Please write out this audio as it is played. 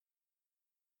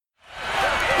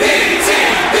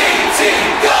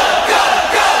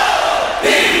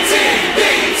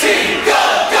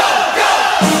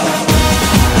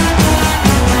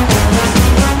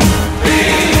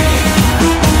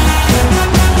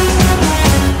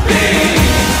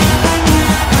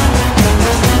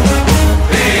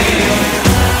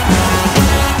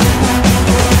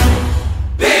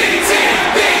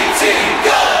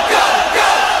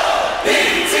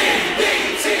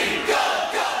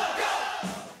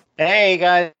Hey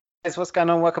guys, what's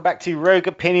going on? Welcome back to Rogue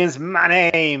Opinions. My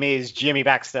name is Jimmy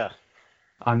Baxter.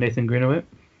 I'm Nathan Greenaway.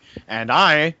 And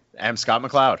I am Scott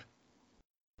McLeod.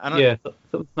 Yeah,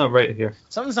 something's not right here.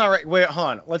 Something's not right. Wait, hold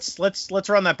on. Let's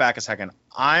run that back a second.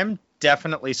 I'm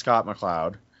definitely Scott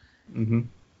McLeod. Mm-hmm.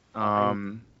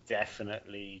 I'm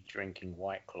definitely drinking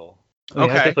White Claw.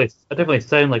 Okay. I definitely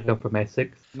sound like I'm from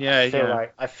Essex. Yeah,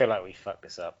 I feel like we fucked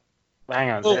this up. Hang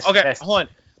on. Oh, okay. Hold on.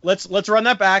 Let's run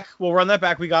that back. We'll run that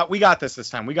back. We got this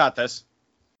time. We got this.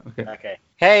 Okay.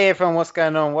 Hey everyone, what's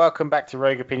going on? Welcome back to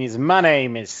Rogue Opinions. My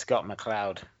name is Scott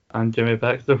McLeod. I'm Jimmy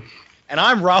Baxter. And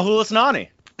I'm Rahul Asnani.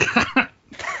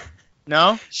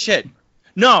 No? Shit.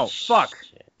 No. Fuck.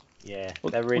 Shit. Yeah.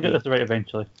 We'll get this right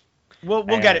eventually. We'll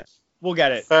get it. We'll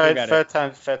get it. Third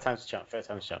time's charm.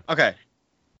 Okay.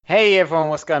 Hey everyone,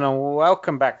 what's going on?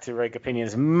 Welcome back to Rogue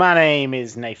Opinions. My name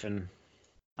is Nathan.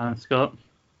 I'm Scott.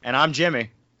 And I'm Jimmy.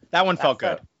 That one felt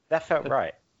good. That felt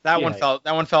right. That one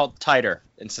felt tighter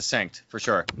and succinct for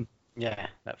sure. Yeah,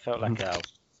 that felt like a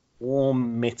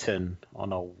warm mitten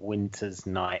on a winter's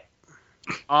night.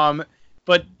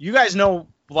 But you guys know,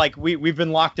 like we've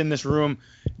been locked in this room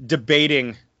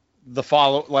debating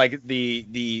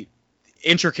the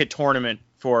intricate tournament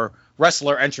for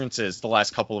wrestler entrances the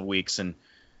last couple of weeks, and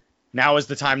now is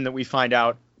the time that we find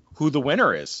out who the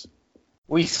winner is.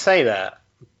 We say that,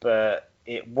 but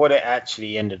what it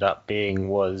actually ended up being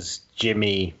was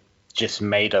Jimmy just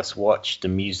made us watch the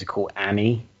musical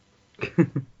Annie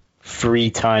 3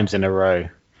 times in a row.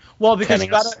 Well, because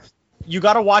you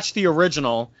gotta watch the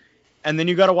original, and then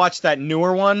you gotta watch that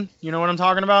newer one. You know what I'm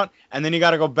talking about? And then you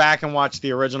gotta go back and watch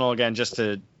the original again just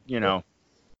to,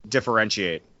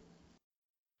 differentiate.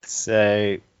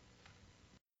 So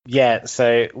yeah,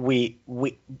 so we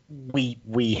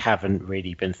haven't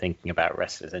really been thinking about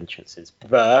wrestlers' entrances,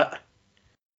 but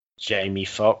Jamie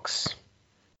Foxx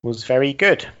was very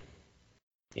good.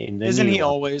 Isn't he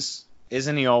always?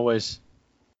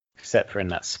 Except for in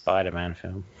that Spider-Man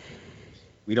film.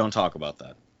 We don't talk about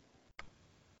that.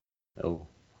 Oh,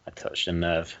 I touched a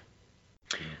nerve.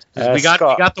 We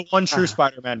got the one true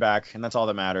Spider-Man back, and that's all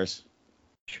that matters.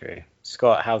 True.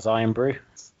 Scott, how's Iron Brew?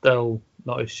 Still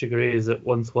not as sugary as it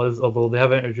once was, although they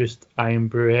have introduced Iron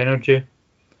Brew Energy,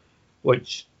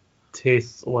 which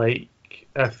tastes like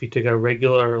if you took a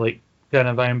regular can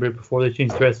of Iron Brew before they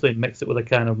changed the recipe and mix it with a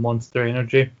can of Monster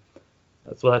Energy.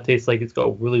 That's what that tastes like. It's got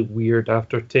a really weird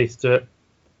aftertaste to it.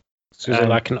 So is it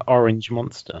like an orange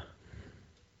Monster?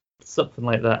 Something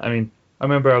like that. I mean, I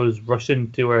remember I was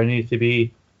rushing to where I needed to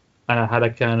be, and I had a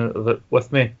can of it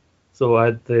with me. So I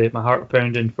had my heart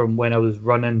pounding from when I was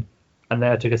running, and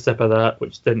then I took a sip of that,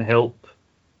 which didn't help.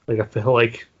 I feel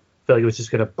like it was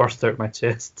just gonna burst out my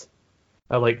chest.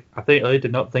 I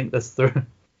did not think this through.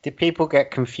 Did people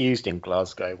get confused in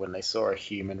Glasgow when they saw a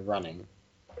human running?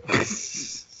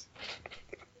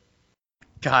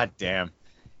 God damn.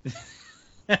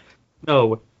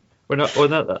 No, we're not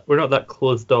that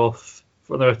closed off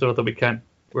from the rest of the world that we can't.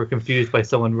 We're confused by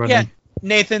someone running. Yeah,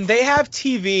 Nathan, they have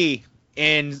TV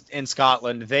in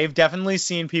Scotland. They've definitely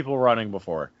seen people running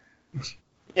before.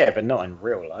 Yeah, but not in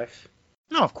real life.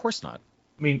 No, of course not.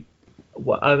 I mean,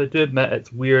 I do admit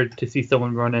it's weird to see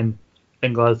someone running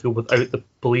in Glasgow without the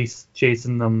police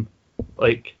chasing them,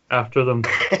 after them.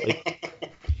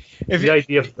 The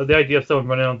idea of someone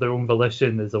running on their own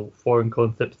volition is a foreign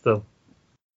concept still.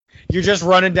 You're just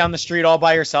running down the street all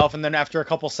by yourself, and then after a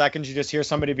couple seconds, you just hear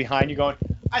somebody behind you going,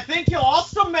 "I think you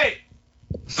lost them, mate."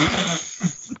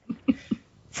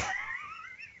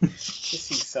 Just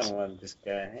see someone just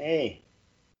go, "Hey,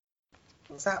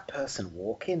 was that person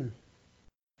walking?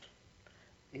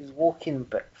 He was walking,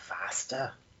 but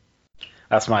faster."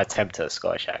 That's my attempt at a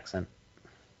Scottish accent.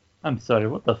 I'm sorry,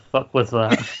 what the fuck was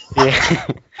that?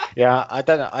 Yeah, I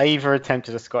don't know. I either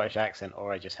attempted a Scottish accent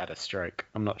or I just had a stroke.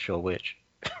 I'm not sure which.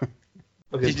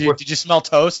 Okay, did you smell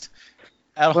toast?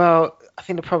 Well, I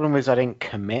think the problem is I didn't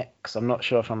commit because I'm not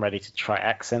sure if I'm ready to try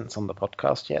accents on the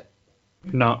podcast yet.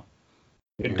 No,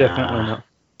 you're definitely not.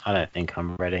 I don't think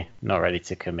I'm ready. Not ready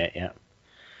to commit yet.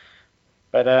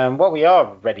 But what we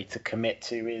are ready to commit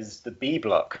to is the B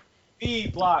block. B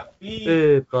block.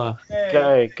 Go.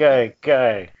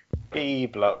 B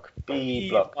block.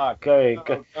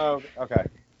 Go. Okay.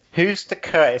 Who's the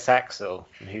Curtis Axel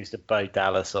and who's the Bo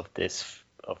Dallas of this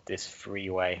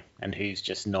freeway, and who's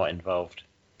just not involved?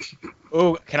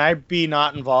 Oh, can I be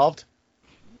not involved?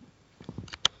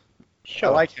 Sure.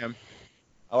 I like him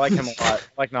a lot.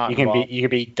 I like not involved. You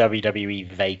can be WWE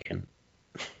vacant.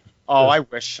 Oh, I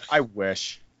wish.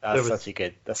 That's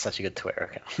such a good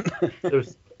Twitter account.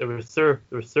 there was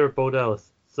Sir Bo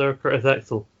Dallas, Sir Curtis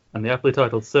Axel, and the aptly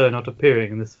titled Sir not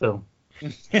appearing in this film.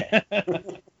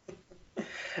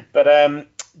 But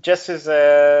just as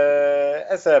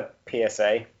a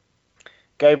PSA,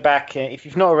 go back, if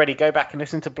you've not already, go back and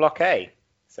listen to Block A.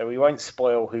 So we won't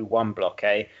spoil who won Block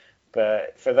A,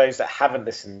 but for those that haven't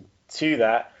listened to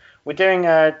that, we're doing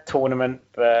a tournament,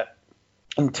 but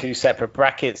in two separate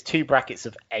brackets, 2 brackets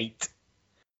of 8.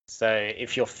 So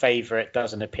if your favourite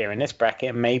doesn't appear in this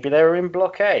bracket, maybe they're in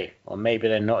Block A, or maybe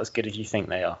they're not as good as you think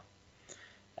they are.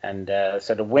 And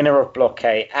so the winner of Block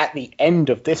A at the end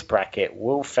of this bracket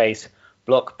will face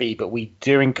Block B, but we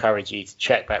do encourage you to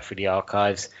check back through the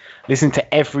archives, listen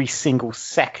to every single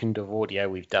second of audio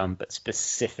we've done, but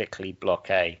specifically Block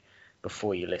A,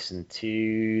 before you listen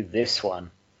to this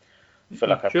one. I feel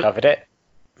like I've covered it.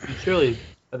 Surely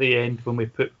at the end, when we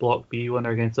put Block B winner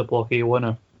against a Block A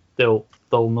winner, they'll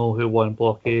know who won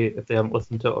Block A if they haven't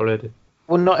listened to it already.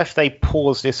 Well, not if they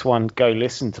pause this one, go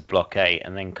listen to Block A,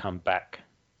 and then come back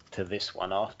to this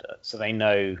one after, so they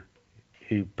know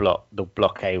who the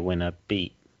Block A winner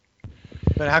beat.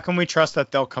 But how can we trust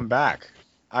that they'll come back?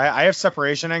 I have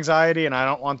separation anxiety, and I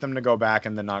don't want them to go back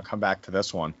and then not come back to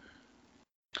this one.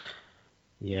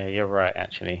 Yeah, you're right,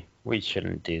 actually. We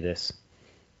shouldn't do this.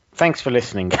 Thanks for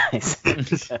listening, guys.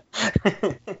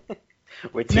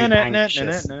 We're too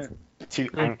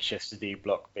anxious to do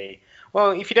Block B.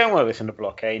 Well, if you don't want to listen to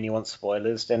Block A and you want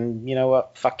spoilers, then you know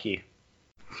what? Fuck you.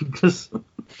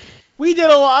 We did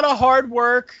a lot of hard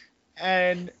work,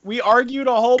 and we argued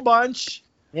a whole bunch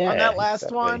on that last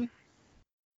one.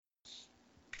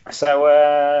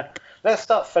 So let's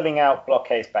start filling out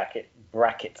Block A's bracket.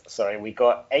 Sorry, we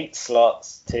got 8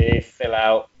 slots to fill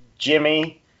out.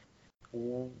 Jimmy,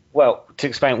 well, to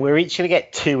explain, we're each going to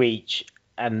get 2 each,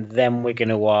 and then we're going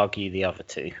to argue the other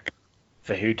 2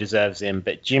 for who deserves in.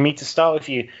 But Jimmy, to start with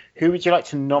you, who would you like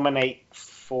to nominate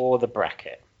for the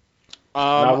bracket?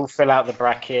 I will fill out the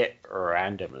bracket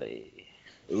randomly.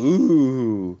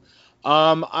 Ooh.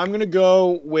 I'm going to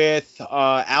go with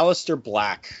Aleister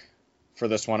Black for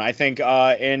this one. I think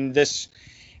in this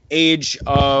age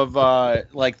of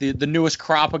like the newest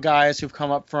crop of guys who've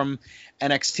come up from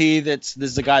NXT, this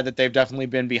is a guy that they've definitely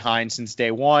been behind since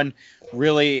day one.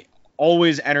 Really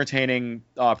always entertaining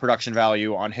production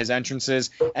value on his entrances,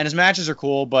 and his matches are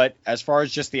cool, but as far as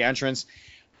just the entrance,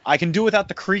 I can do without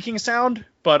the creaking sound,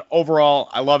 but overall,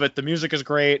 I love it. The music is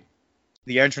great.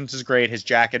 The entrance is great. His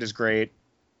jacket is great.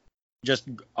 Just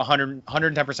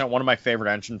 110% one of my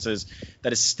favorite entrances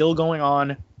that is still going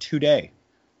on today.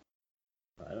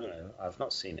 I don't know. I've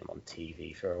not seen him on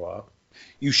TV for a while.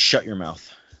 You shut your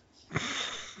mouth.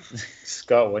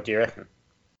 Scott, what do you reckon?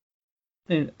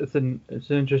 It's an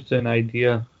interesting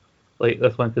idea, like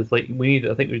this one, because like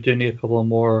I think we do need a couple of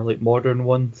more like modern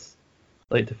ones,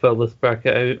 like to fill this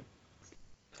bracket out.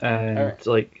 And right.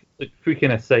 like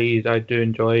freaking aside, I do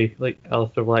enjoy like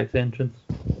Aleister Black's entrance.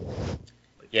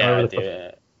 Yeah,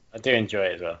 I do enjoy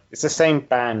it as well. It's the same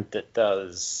band that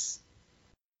does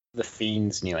the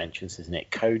Fiend's new entrance, isn't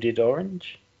it? Coded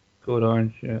Orange? Code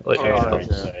Orange, yeah. Code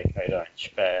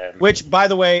Orange. Which, by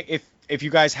the way, if you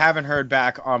guys haven't heard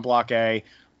back on Block A,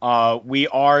 we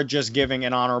are just giving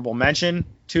an honorable mention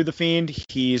to The Fiend.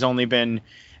 He's only been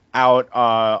out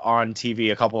on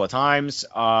TV a couple of times,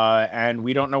 and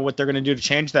we don't know what they're going to do to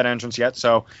change that entrance yet,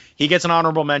 so he gets an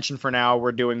honorable mention for now.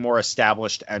 We're doing more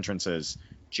established entrances,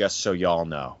 just so y'all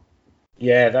know.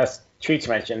 Yeah, that's true to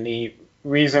mention. The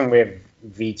reason we're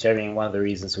vetoing, one of the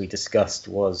reasons we discussed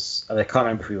was, and I can't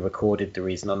remember if we recorded the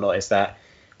reason or not, is that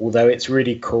although it's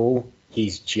really cool,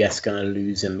 he's just going to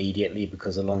lose immediately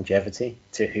because of longevity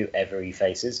to whoever he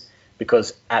faces.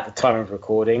 Because at the time of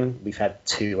recording, we've had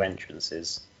 2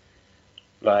 entrances.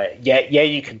 Like, yeah,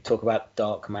 you can talk about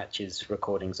dark matches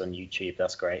recordings on YouTube,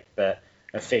 that's great, but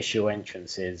official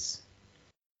entrances,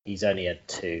 he's only had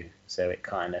 2, so it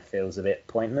kind of feels a bit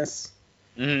pointless.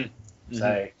 Mm-hmm.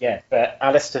 So yeah, but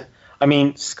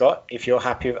Scott, if you're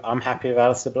happy, I'm happy with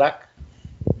Aleister Black.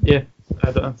 Yeah,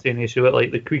 I don't see any issue with it.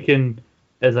 Like the creaking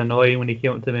is annoying when he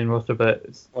came up to the main roster, but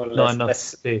it's not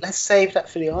enough. Let's save that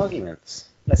for the arguments.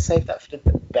 Let's save that for the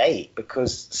debate,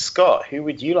 because Scott, who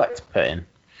would you like to put in?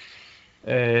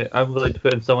 I would like to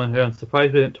put in someone who I'm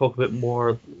surprised we didn't talk about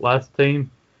more last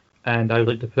time, and I would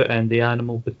like to put in the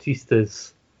Animal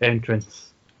Batista's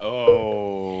entrance.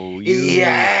 Oh,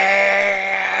 yeah!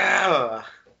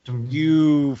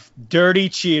 You dirty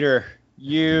cheater.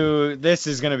 This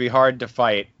is going to be hard to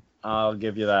fight. I'll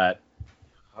give you that.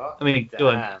 I mean, go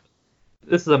on.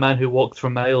 This is a man who walks for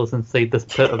miles inside this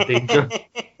pit of danger.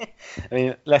 I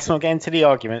mean, let's not get into the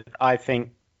argument. I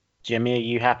think, Jimmy, are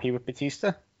you happy with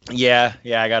Batista? Yeah,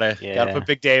 I gotta put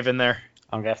Big Dave in there.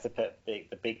 I'm gonna have to put the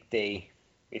Big D,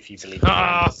 if you believe it.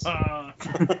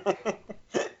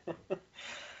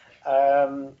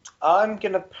 I'm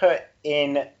gonna put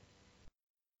in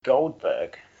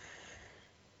Goldberg.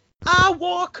 I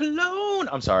walk alone.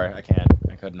 I'm sorry, I can't.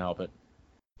 I couldn't help it.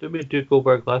 Did we do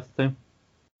Goldberg last time?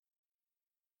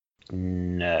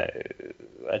 No,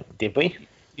 did we?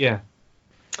 Yeah.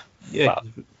 Yeah. Fuck.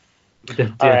 'cause we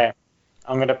did, All right,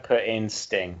 I'm gonna put in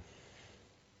Sting.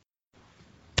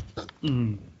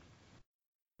 I'm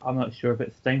not sure if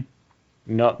it's Sting.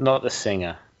 Not the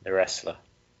singer, the wrestler.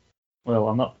 Well,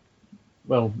 I'm not.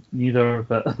 Well, neither.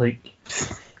 But like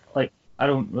I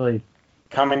don't really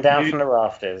Coming down from the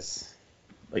rafters.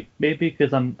 maybe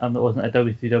because I wasn't a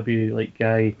WCW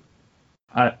guy.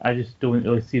 I just don't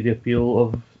really see the appeal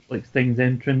of Sting's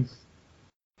entrance.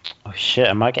 Oh shit!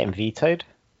 Am I getting vetoed?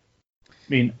 I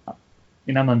mean,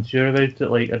 I'm unsure about it.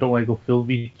 I don't want to go full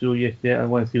veto yet. I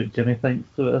want to see what Jimmy thinks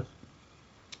of it.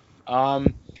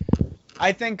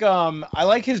 I think I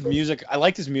like his music. I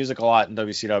liked his music a lot in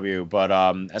WCW, but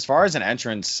as far as an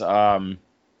entrance, I'm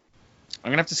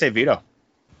gonna have to say veto.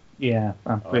 Yeah,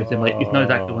 I'm pretty he's not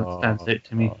exactly one that stands out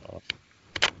to me.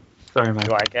 Sorry,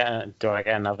 man. Do I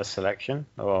get another selection,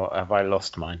 or have I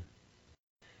lost mine?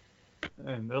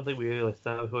 I don't think we really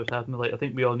established what's happening. I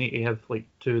think we all need to have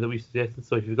two that we suggested.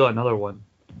 So if you've got another one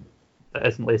that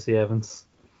isn't Lacey Evans,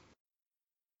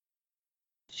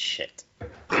 Shit.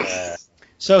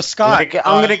 So Scott,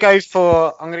 I'm gonna go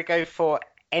for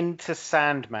Enter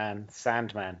Sandman,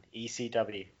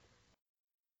 ECW.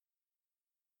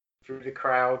 Through the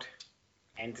crowd,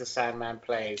 Enter Sandman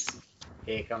plays.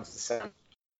 Here comes the sound.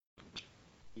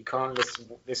 You can't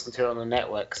listen to it on the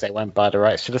network because they won't buy the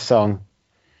rights to the song.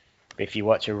 But if you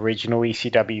watch original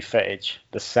ECW footage,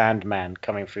 the Sandman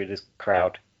coming through the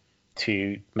crowd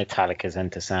to Metallica's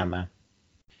Enter Sandman.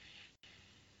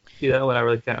 see that one I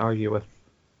really can't argue with.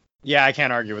 yeah, I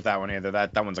can't argue with that one either.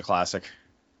 That one's a classic.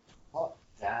 Oh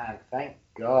damn! Thank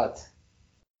God.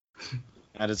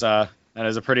 That is a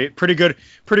pretty good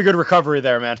recovery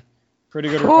there, man. Pretty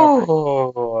good recovery.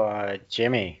 Oh,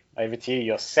 Jimmy, over to you.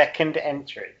 Your second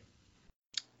entry.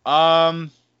 All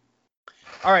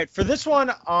right, for this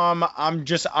one,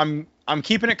 I'm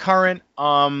keeping it current.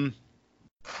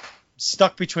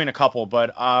 Stuck between a couple,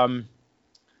 but I'm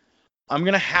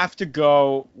gonna have to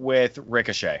go with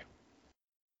Ricochet.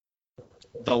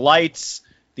 The lights,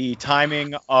 the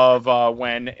timing of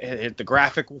when the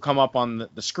graphic will come up on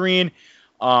the screen,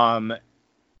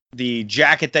 the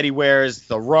jacket that he wears,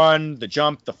 the run, the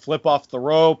jump, the flip off the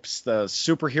ropes, the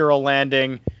superhero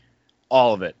landing,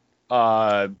 all of it.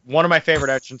 One of my favorite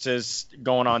entrances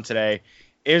going on today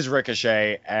is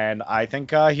Ricochet, and I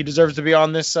think he deserves to be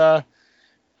on this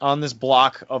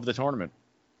block of the tournament.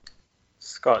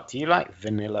 Scott, do you like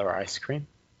vanilla ice cream?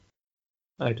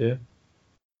 I do.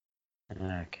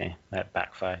 Okay, that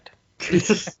backfired.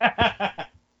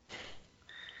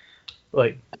 Well,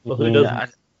 who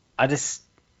doesn't? I just,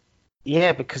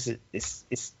 yeah, because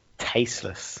it's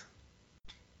tasteless.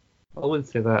 I wouldn't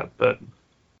say that, but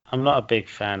I'm not a big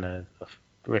fan of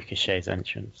Ricochet's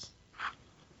entrance.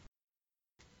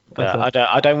 But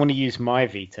I don't want to use my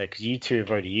veto because you two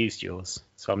have already used yours,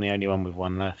 so I'm the only one with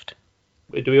one left.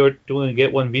 Wait, do we want to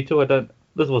get one veto?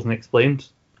 This wasn't explained.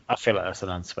 I feel like that's an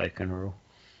unspoken rule.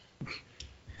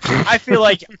 I feel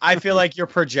like you're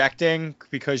projecting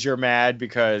because you're mad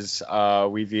because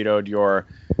we vetoed your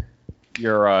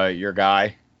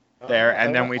guy there,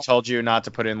 and then we told you not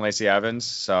to put in Lacey Evans.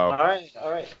 So all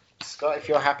right, Scott, if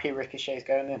you're happy, Ricochet's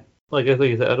going in. Like I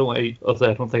said, I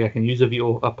don't think I can use a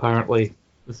veto. Apparently,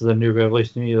 this is a new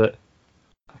revelation to me that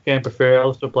I kind of prefer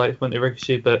Aleister Black's win to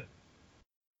Ricochet, but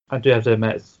I do have to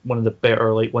admit it's one of the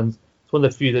better ones. It's one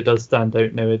of the few that does stand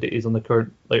out nowadays on the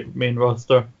current main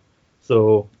roster.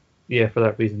 So yeah, for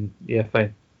that reason, yeah,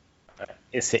 fine.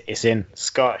 It's in.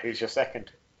 Scott, who's your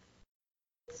second?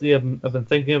 See, I've been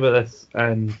thinking about this,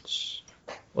 and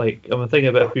I've been thinking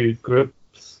about a few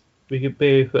groups we could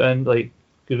maybe put in,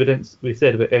 evidence we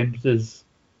said about entrances.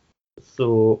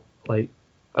 So I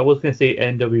was gonna say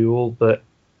NWO, but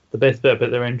the best bit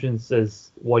about their entrance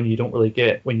is one you don't really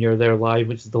get when you're there live,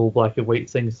 which is the whole black and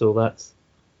white thing. So that's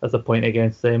a point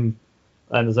against them.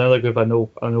 And there's another group I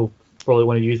know probably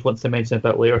want to use once I mention it a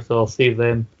bit later, so I'll save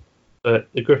them. But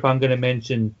the group I'm going to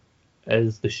mention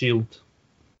is the Shield.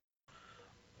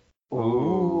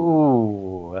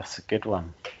 Ooh, that's a good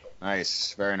one.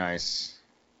 nice, very nice.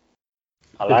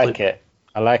 I like it.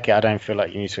 I don't feel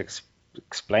like you need to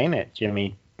explain it.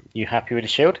 Jimmy, you happy with the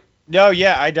Shield? No,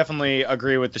 yeah, I definitely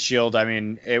agree with the Shield. I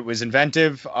mean, it was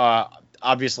inventive.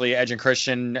 Obviously, Edge and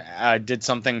Christian did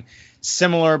something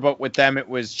similar, but with them, it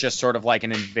was just sort of like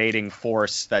an invading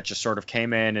force that just sort of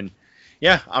came in. And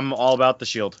yeah, I'm all about the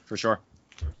Shield for sure.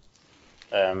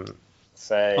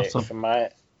 So Awesome. for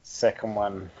Second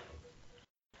one,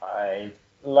 I'd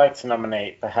like to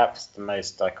nominate perhaps the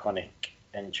most iconic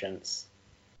entrance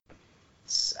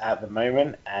at the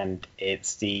moment, and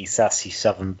it's the Sassy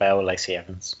Southern Belle, Lacey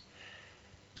Evans.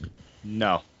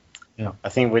 No. I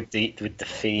think with the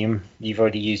theme, you've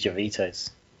already used your vetoes.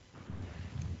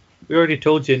 We already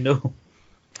told you no.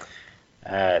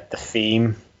 The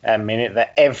theme, a minute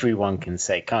that everyone can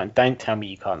say. Don't tell me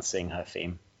you can't sing her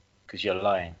theme, because you're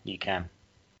lying. You can.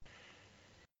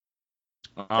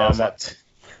 There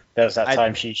was that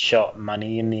time she shot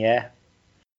money in the air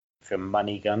from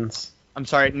money guns. I'm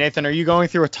sorry, Nathan. Are you going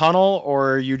through a tunnel,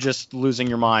 or are you just losing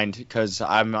your mind? Because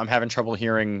I'm having trouble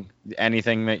hearing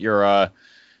anything that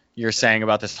you're saying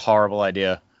about this horrible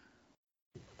idea.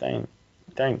 Don't.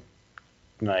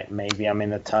 Like, maybe I'm in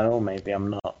the tunnel, maybe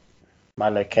I'm not. My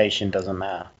location doesn't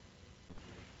matter.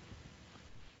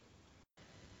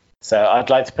 So I'd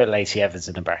like to put Lacey Evans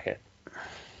in the bracket.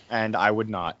 And I would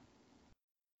not.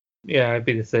 Yeah, I'd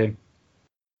be the same.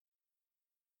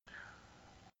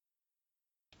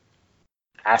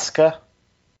 Asuka?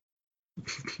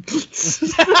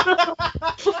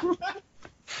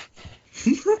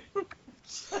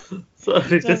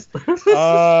 Sorry, just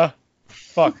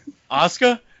Fuck.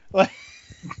 Asuka? Like,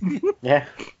 Yeah.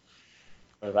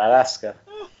 What about Asuka?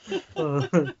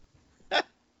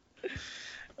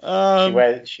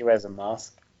 She wears a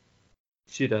mask.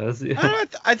 she does. I, Yeah.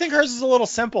 don't know, I think hers is a little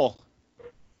simple.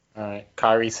 Alright,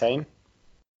 Kairi Sane.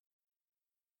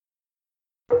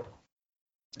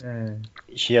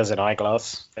 She has an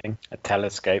eyeglass thing, a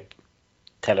telescope.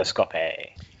 Telescope.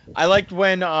 I liked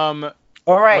when Alright,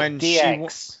 When she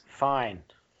DX. Fine.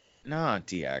 no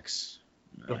DX.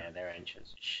 Yeah, their entrance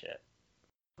is shit.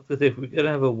 I was gonna say, if we're gonna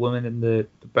have a woman in the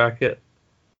bracket,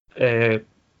 I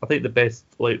think the best,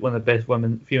 like one of the best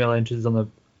female entrances in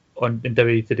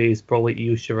WWE today is probably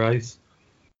Io Shirai.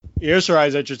 Io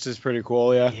Shirai's entrance is pretty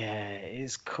cool, yeah. Yeah, it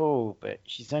is cool, but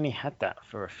she's only had that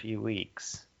for a few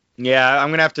weeks. Yeah,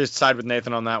 I'm gonna have to side with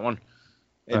Nathan on that one.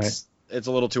 It's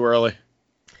a little too early.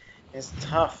 It's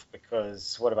tough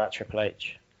because what about Triple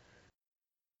H?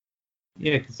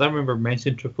 Yeah, because I remember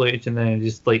mentioning Triple H and then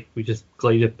we just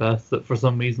glided past it for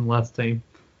some reason last time.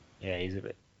 Yeah, he's a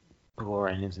bit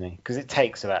boring, isn't he? Because it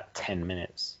takes about 10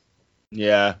 minutes.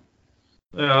 Yeah.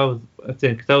 Yeah, I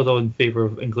think because I was all in favor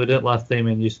of including it last time,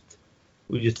 and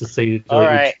we just decided. To,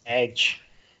 Alright, Edge.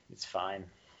 It's fine.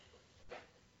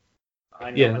 I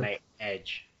Yeah. nominate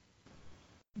Edge.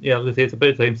 Yeah, I was gonna say it's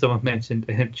about time someone mentioned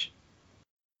Edge.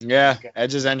 Yeah,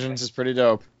 Edge's entrance is pretty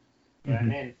dope. Yeah,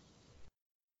 I'm in.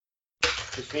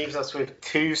 Which leaves us with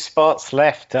 2 spots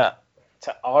left to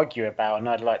argue about, and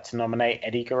I'd like to nominate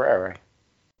Eddie Guerrero.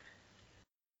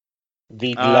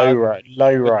 The lowrider.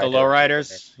 The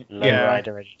lowriders.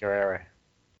 Lowrider Eddie Guerrero.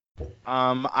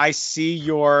 I see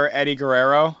your Eddie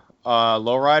Guerrero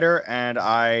lowrider, and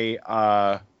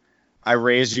I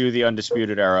raise you the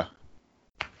Undisputed Era.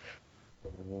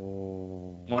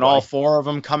 When all 4 of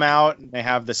them come out, they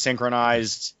have the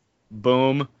synchronized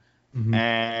boom. Mm-hmm.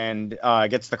 And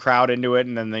gets the crowd into it,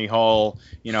 and then the whole,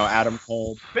 Adam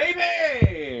Cole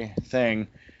baby thing.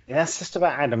 Yeah, that's just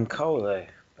about Adam Cole, though.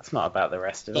 That's not about the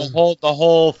rest of them. The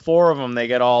whole 4 of them, they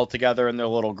get all together in their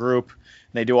little group.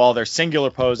 And they do all their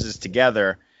singular poses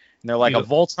together, and they're like a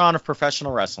Voltron of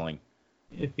professional wrestling.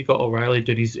 If you got O'Reilly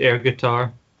doing his air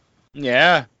guitar.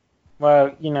 Yeah.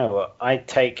 Well, you know what? I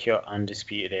take your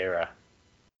Undisputed Era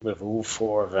with all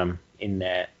 4 of them in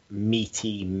their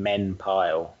meaty men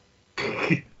pile.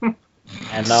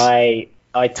 And I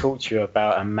talk to you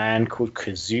about a man called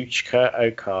Kazuchika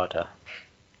Okada.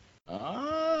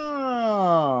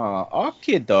 Ah,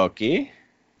 okie dokie.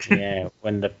 Yeah,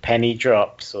 when the penny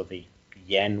drops, or the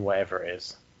yen, whatever it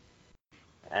is.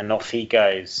 And off he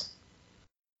goes.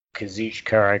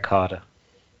 Kazuchika Okada.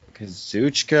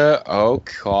 Kazuchika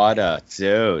Okada,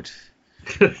 dude.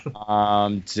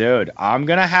 Dude, I'm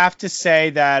gonna have to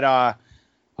say that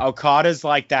Okada's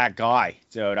like that guy,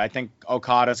 dude. I think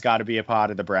Okada's got to be a part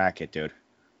of the bracket, dude.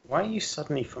 Why are you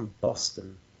suddenly from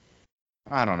Boston?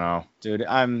 I don't know, dude.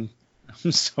 I'm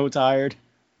so tired.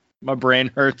 My brain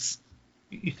hurts.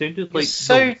 You sounded You're like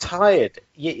so tired,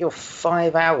 yet you're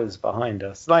 5 hours behind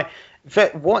us. Like, for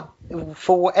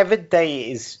whatever day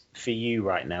it is for you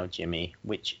right now, Jimmy,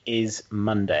 which is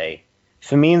Monday.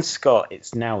 For me and Scott,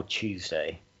 it's now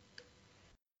Tuesday.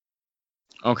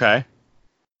 Okay.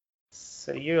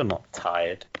 So you're not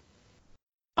tired.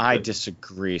 I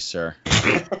disagree, sir.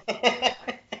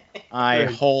 I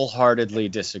wholeheartedly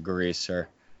disagree, sir.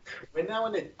 We're now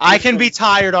on I can be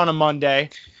tired on a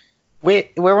Monday.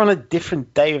 We're on a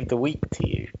different day of the week to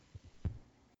you.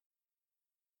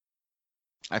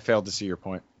 I failed to see your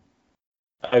point.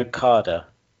 Okada.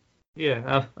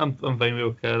 Yeah, I'm fine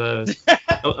with Okada.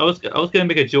 I was going to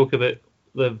make a joke about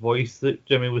the voice that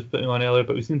Jimmy was putting on earlier,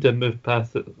 but we seem to have moved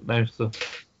past it now. So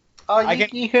Oh, I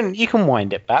you can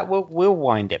wind it back. We'll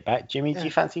wind it back. Jimmy, do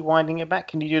you fancy winding it back?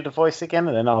 Can you do the voice again,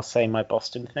 and then I'll say my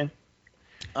Boston thing?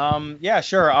 Yeah,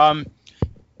 sure.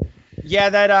 Yeah,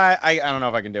 that I don't know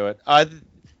if I can do it.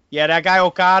 Yeah, that guy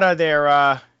Okada there.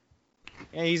 Yeah,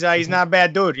 he's not a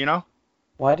bad dude, you know.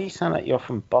 Why do you sound like you're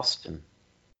from Boston?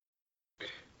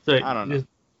 I don't know.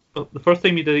 The first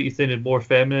time you did it, you sounded more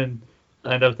feminine,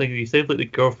 and I was thinking you sound like the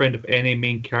girlfriend of any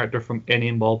main character from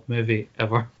any mob movie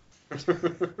ever. Johnny,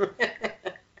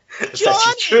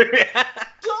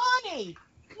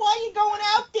 why are you going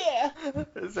out there?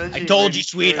 I told you,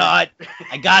 sweetheart.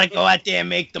 I gotta go out there and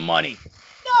make the money.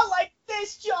 Not like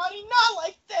this, Johnny. Not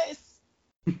like this.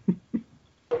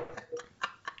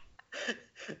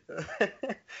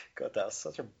 God, that was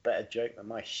such a better joke than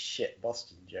my shit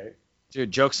Boston joke.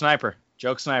 Dude, joke sniper.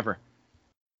 Has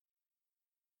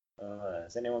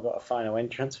anyone got a final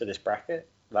entrance for this bracket?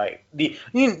 Like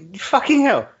fucking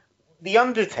hell, The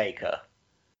Undertaker.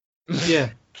 Yeah.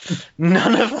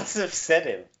 None of us have said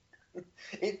him.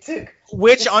 It took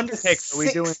which Undertaker are we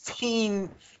doing? 16th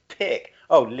pick.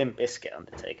 Oh, Limp Bizkit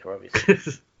Undertaker,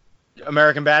 obviously.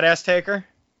 American Badass Taker.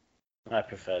 I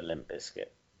prefer Limp Bizkit.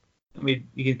 I mean,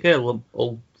 you can kind of lump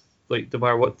all, like, no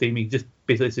matter what theme, you can just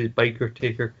basically say Biker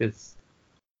Taker, because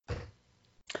I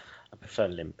prefer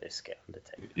Limp Bizkit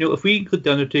Undertaker. you know, if we include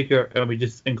the Undertaker and we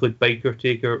just include Biker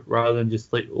Taker rather than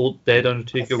just like old dead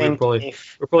Undertaker, we're probably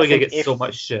gonna get so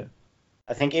much shit.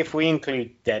 I think if we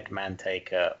include Dead Man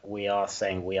Taker, we are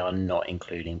saying we are not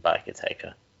including Biker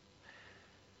Taker.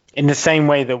 In the same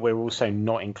way that we're also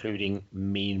not including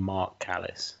Mean Mark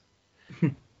Callis.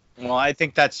 Well, I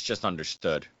think that's just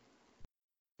understood.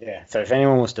 Yeah, so if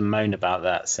anyone wants to moan about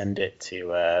that, send it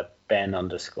to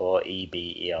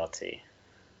Ben_EBERT.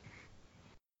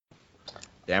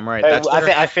 Damn right. I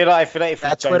feel like if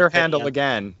that Twitter handle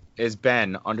again is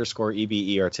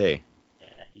Ben_EBERT. Yeah,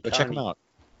 Go check him out.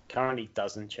 Currently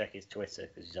doesn't check his Twitter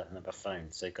because he doesn't have a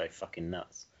phone, so go fucking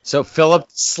nuts. So Philip,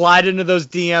 slide into those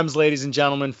DMs, ladies and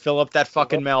gentlemen. Fill up that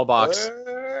fucking mailbox.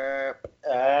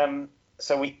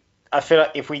 I feel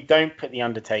like if we don't put The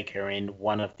Undertaker in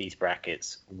one of these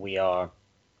brackets, we are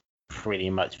pretty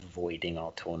much voiding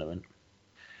our tournament.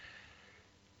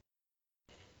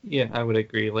 Yeah, I would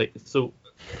agree. Like, so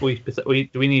do we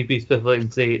need to be specific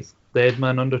and say it's Dead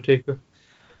Man Undertaker?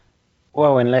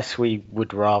 Well, unless we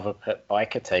would rather put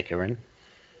Biker Taker in.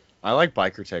 I like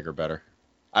Biker Taker better.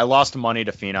 I lost money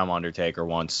to Phenom Undertaker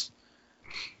once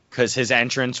because his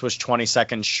entrance was 20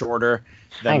 seconds shorter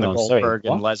than the Goldberg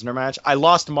and Lesnar match. I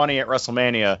lost money at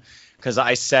WrestleMania because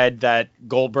I said that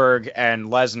Goldberg and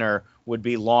Lesnar would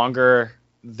be longer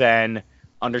than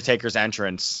Undertaker's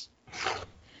entrance.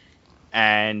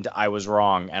 And I was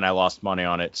wrong, and I lost money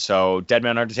on it. So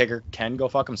Deadman Undertaker can go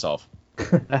fuck himself.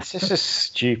 That's just a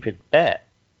stupid bet.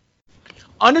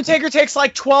 Undertaker takes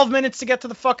like 12 minutes to get to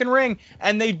the fucking ring,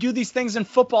 and they do these things in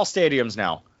football stadiums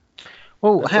now.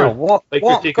 Well, hell, what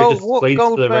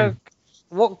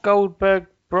Goldberg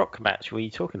Brock match were you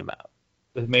talking about?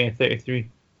 The May 33.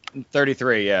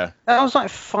 33, yeah. That was like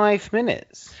 5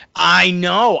 minutes. I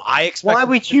know. Why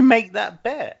would you make that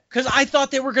bet? Because I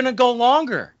thought they were going to go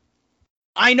longer.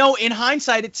 I know in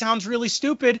hindsight it sounds really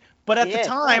stupid, but at the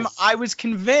time I was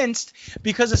convinced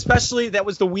because especially that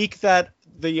was the week that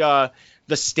the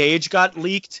stage got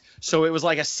leaked, so it was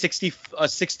like a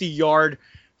 60-yard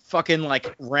fucking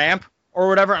like ramp or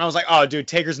whatever, and I was like, oh dude,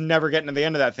 Taker's never getting to the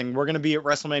end of that thing. We're gonna be at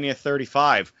WrestleMania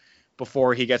 35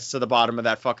 before he gets to the bottom of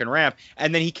that fucking ramp.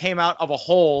 And then he came out of a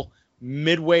hole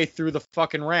midway through the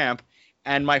fucking ramp,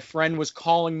 and my friend was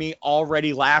calling me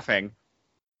already laughing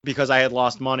because I had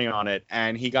lost money on it,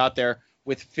 and he got there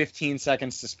with 15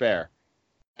 seconds to spare.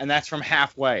 And that's from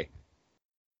halfway.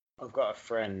 I've got a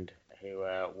friend who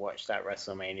watched that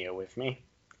WrestleMania with me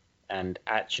and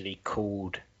actually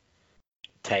called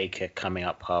Taker coming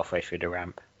up halfway through the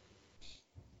ramp.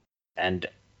 And,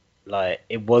 like,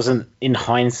 it wasn't, in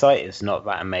hindsight, it's not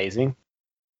that amazing.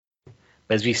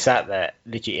 But as we sat there,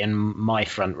 legit in my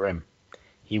front room,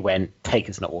 he went,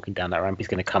 Taker's not walking down that ramp, he's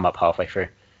going to come up halfway through.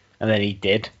 And then he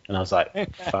did, and I was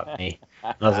like, fuck me.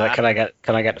 And I was like, can I get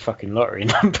the fucking lottery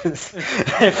numbers?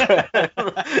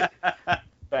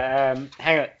 But,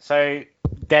 hang on, so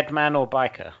Dead Man or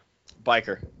Biker?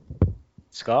 Biker.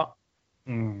 Scott?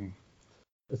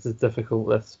 This is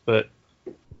difficult, but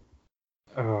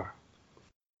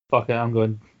fuck it, I'm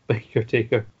going Biker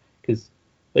Taker, because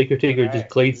Biker Taker just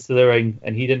glides to the ring,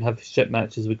 and he didn't have shit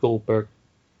matches with Goldberg.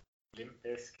 Limp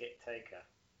Bizkit Taker.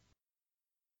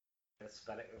 Let's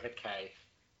spell it with a K.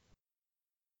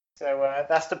 So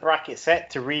that's the bracket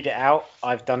set. To read it out,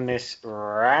 I've done this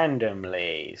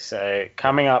randomly. So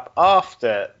coming up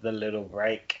after the little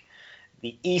break,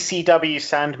 the ECW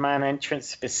Sandman entrance,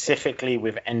 specifically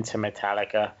with Enter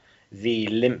Metallica, the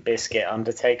Limp Bizkit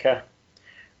Undertaker,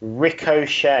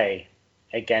 Ricochet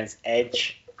against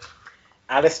Edge,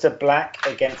 Aleister Black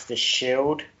against The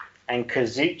Shield, and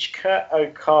Kazuchika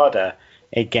Okada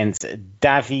against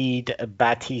David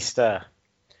Batista.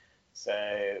 So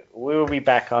we will be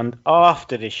back on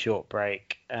after this short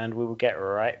break, and we will get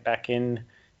right back in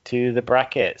to the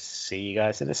brackets. See you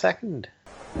guys in a second.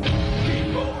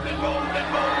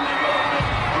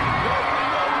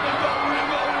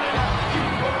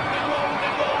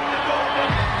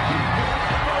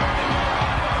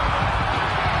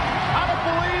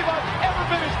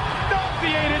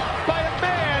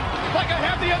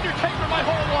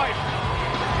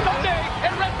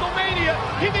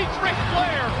 He meets Ric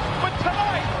Flair, but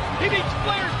tonight he meets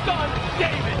Flair's son,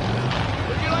 David.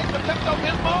 Would you like some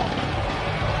Pepto-Bismol?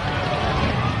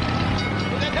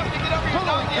 Will that help you get over your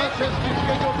contest is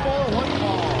scheduled for one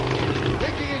fall.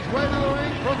 Making his way to the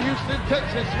ring from Houston,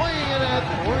 Texas, weighing in at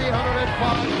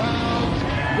 305 pounds,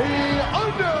 The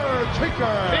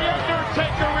Undertaker. The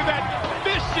Undertaker with that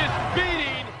vicious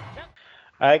beating.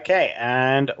 Okay,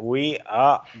 and we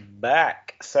are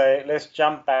back. So let's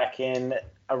jump back in.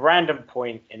 A random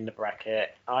point in the bracket.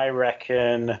 I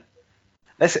reckon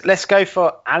let's go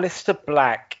for Aleister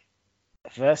Black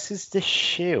versus The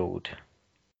Shield.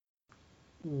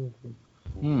 Ooh.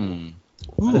 A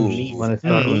meaty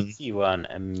one.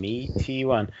 A meaty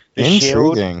one. The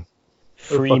Intriguing.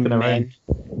 Shield,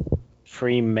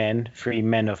 three men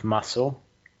of muscle,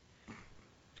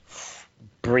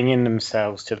 bringing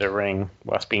themselves to the ring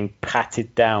whilst being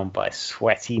patted down by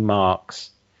sweaty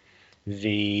marks.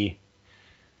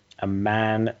 A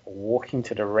man walking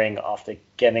to the ring after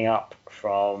getting up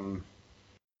from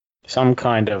some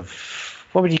kind of,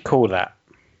 what would you call that?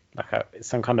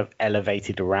 Some kind of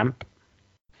elevated ramp.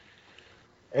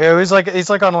 It was like he's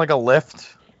like on like a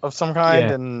lift of some kind,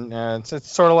 and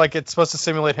it's sort of like it's supposed to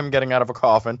simulate him getting out of a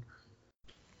coffin.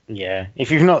 Yeah,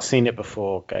 if you've not seen it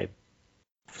before, go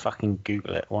fucking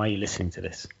Google it. Why are you listening to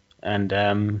this? And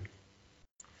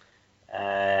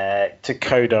to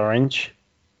Code Orange.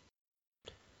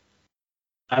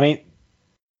 I mean,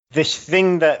 this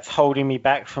thing that's holding me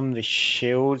back from the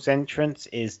Shield's entrance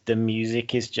is the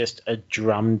music is just a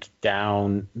drummed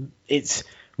down. It's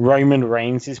Roman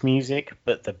Reigns' music,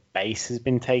 but the bass has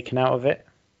been taken out of it.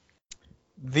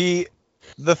 The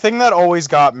thing that always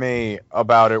got me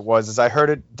about it was I heard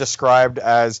it described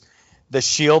as the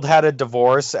Shield had a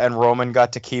divorce and Roman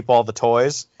got to keep all the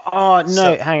toys. Oh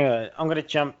no, hang on. I'm gonna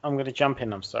jump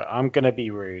in. I'm sorry. I'm gonna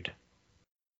be rude.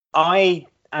 I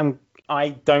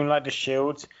don't like the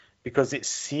Shield because it's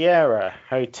Sierra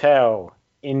Hotel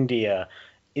India.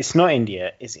 It's not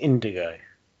India. It's Indigo.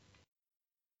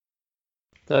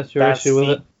 That's your issue with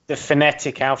it. The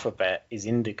phonetic alphabet is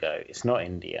Indigo. It's not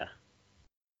India.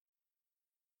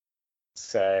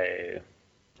 So.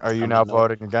 Are you now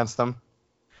voting against them?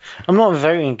 I'm not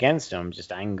voting against them. I'm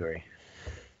just angry.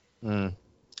 I'm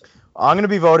going to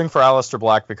be voting for Aleister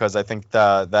Black because I think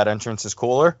that entrance is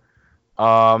cooler.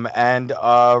 And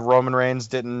Roman Reigns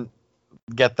didn't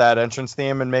get that entrance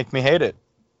theme and make me hate it.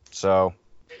 So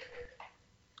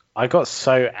I got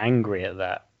so angry at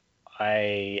that.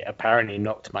 I apparently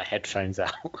knocked my headphones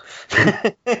out.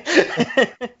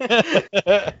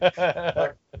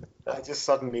 I just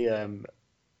suddenly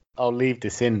I'll leave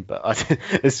this in, but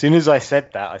as soon as I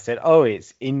said that, I said, "Oh,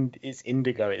 it's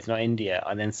Indigo, it's not India."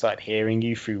 I then started hearing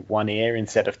you through one ear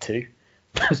instead of two.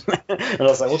 And I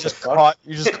was like, "What the fuck?"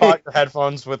 You just caught your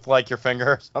headphones with like your finger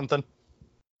or something.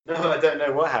 No, I don't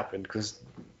know what happened because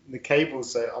the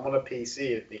cables. So I'm on a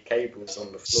PC. The cable's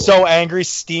on the floor. So angry,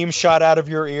 steam shot out of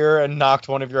your ear and knocked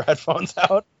one of your headphones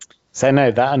out. So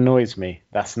no, that annoys me.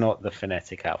 That's not the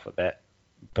phonetic alphabet,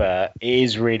 but it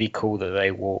is really cool that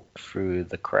they walk through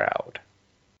the crowd.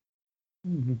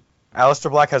 Mm-hmm.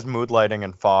 Aleister Black has mood lighting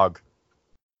and fog.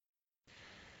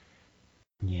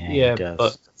 Yeah, Yeah, he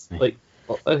does. but like,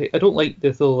 I don't like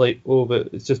this whole like, oh, but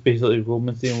it's just basically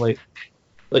Roman theme. Like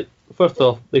first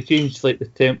off, they changed like the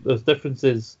temp. There's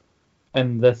differences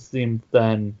in this theme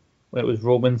than when it was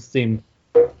Roman's theme,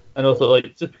 and also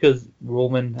like just because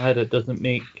Roman had it doesn't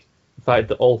make the fact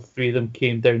that all three of them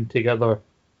came down together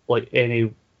like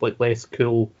any like less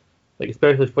cool. Like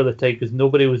especially for the time because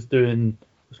nobody was coming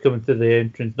to the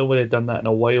entrance. Nobody had done that in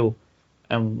a while.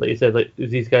 And like you said, like it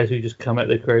was these guys who just come out of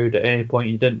the crowd at any point.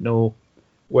 You didn't know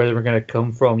where they were going to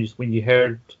come from. Just when you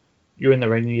were in the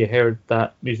ring and you heard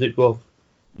that music go off,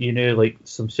 you knew like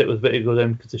some shit was about to go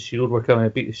down because the Shield were coming to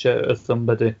beat the shit out of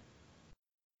somebody.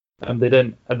 And they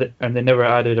didn't, and they never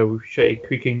added a shitty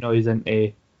creaking noise in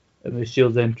the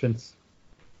Shield's entrance.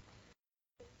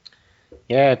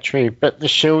 Yeah, true. But the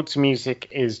Shield's music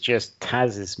is just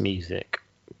Taz's music,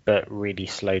 but really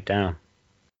slowed down.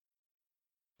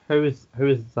 How is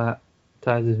that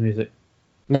Taz's music?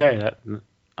 No,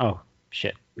 oh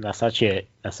shit. That's actually it.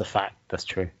 That's a fact. That's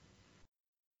true.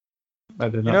 I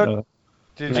do not know.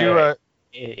 Did No, you?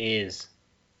 It is.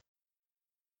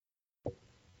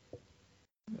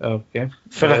 Okay.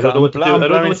 Feel I like don't know what to do. I don't know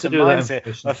blowing what to some do with minds that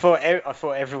here. information. I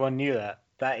thought everyone knew that.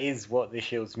 That is what the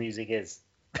Shield's music is.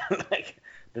 Like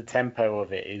the tempo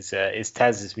of it is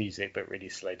Taz's music, but really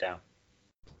slowed down.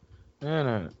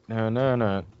 Yeah,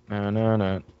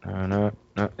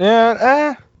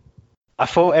 I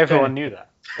thought everyone knew that.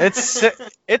 it's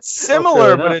similar,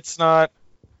 fair but enough. it's not.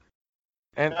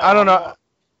 And No, I don't know.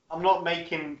 I'm not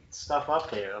making stuff up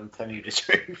here. I'm telling you the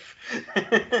truth.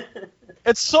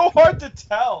 It's so hard to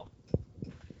tell.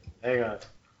 Hang on.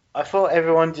 I thought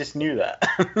everyone just knew that.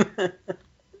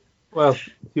 Well,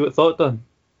 see what Thought done.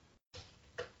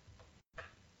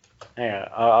 Hang on.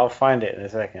 I'll find it in a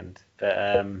second.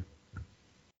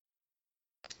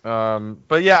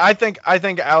 But yeah, I think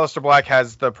Aleister Black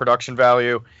has the production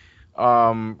value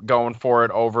going for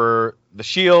it over the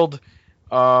Shield.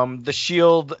 The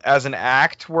Shield as an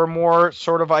act were more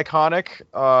sort of iconic,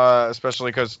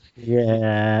 especially because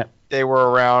yeah. they were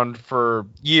around for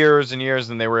years and years,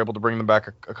 and they were able to bring them back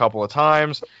a couple of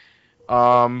times.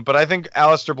 But I think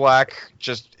Aleister Black,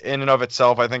 just in and of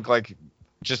itself, I think like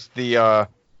just the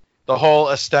whole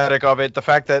aesthetic of it, the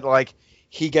fact that like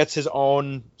he gets his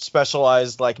own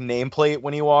specialized like nameplate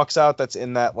when he walks out, that's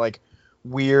in that like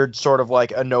weird sort of like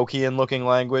Enochian looking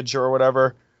language or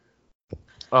whatever.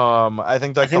 I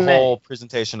think like the whole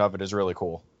presentation of it is really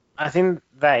cool. I think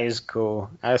that is cool.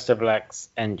 Aleister Black's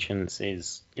entrance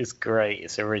is great.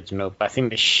 It's original. But I think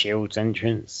the Shield's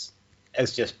entrance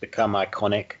has just become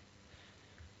iconic.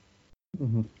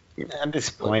 Mm-hmm. At this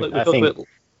point, Like, when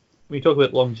you talk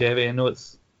about longevity, I know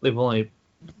they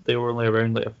were only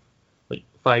around like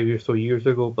 5 years, so years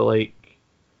ago, but like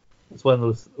it's one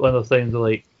of those things that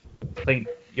like I think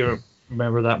you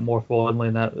remember that more fondly,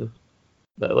 and that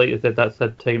like you said, that's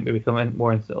had time to become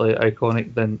more instantly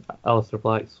iconic than Aleister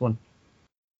Black's one.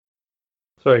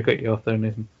 Sorry, I cut you off there,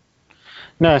 Nathan.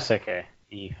 No, it's okay.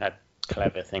 You had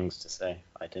clever things to say.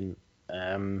 I didn't.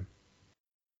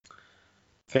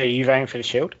 So are you voting for the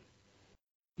Shield?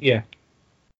 Yeah.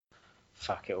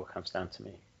 Fuck, it all comes down to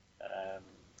me.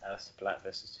 Aleister Black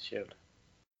versus the Shield.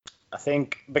 I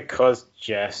think because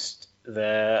I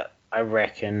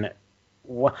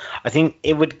think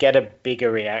it would get a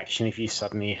bigger reaction if you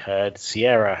suddenly heard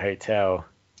Sierra Hotel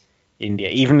India,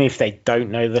 even if they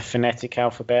don't know the phonetic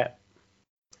alphabet,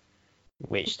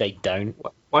 which they don't.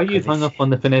 Why are you hung up on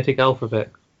the phonetic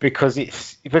alphabet? Because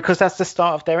that's the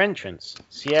start of their entrance.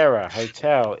 Sierra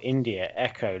Hotel India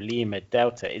Echo Lima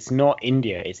Delta. It's not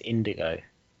India. It's Indigo.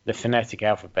 The phonetic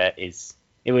alphabet is.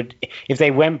 It would, if they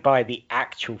went by the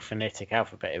actual phonetic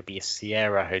alphabet, it would be a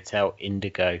Sierra Hotel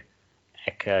Indigo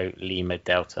Echo Lima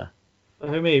Delta. How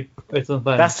many wrestling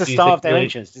fans? That's the start of their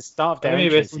entrance. The start of their How many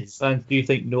entrance wrestling is fans do you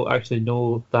think actually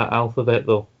know that alphabet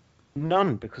though?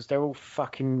 none, because they're all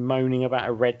fucking moaning about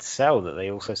a red cell that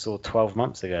they also saw 12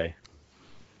 months ago.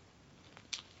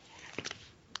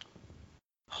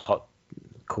 Hot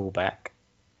callback.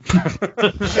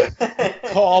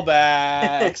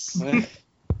 Callbacks.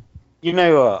 You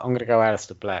know what? I'm going to go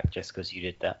Aleister Black just because you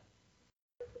did that.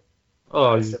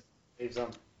 Oh, Moves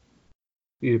on.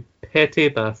 you petty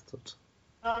bastard.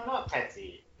 No, I'm not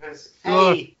petty. Because,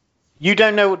 You you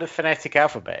don't know what the phonetic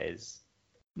alphabet is.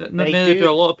 Neither do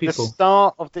a lot of people. The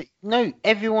start of no,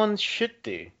 everyone should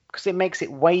do, because it makes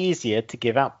it way easier to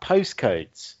give out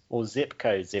postcodes or zip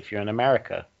codes if you're in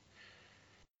America.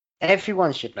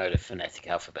 Everyone should know the phonetic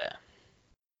alphabet.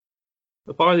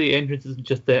 The part of the entrance isn't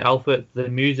just the alphabet, the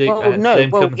music, Well, and no,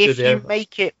 them well, coming through if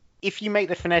the you make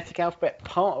the phonetic alphabet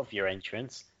part of your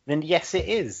entrance, then yes, it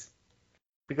is,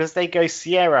 because they go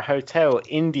Sierra Hotel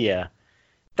India.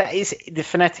 That is, the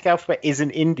phonetic alphabet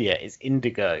isn't India; it's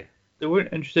Indigo. They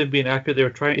weren't interested in being accurate. They were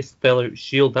trying to spell out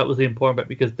Shield. That was the important bit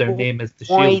because their Well, name is the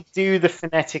Why Shield. do the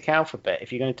phonetic alphabet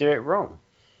if you're going to do it wrong?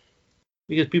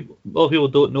 Because a lot of people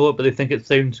don't know it, but they think it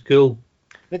sounds cool.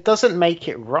 It doesn't make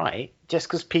it right. Just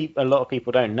because a lot of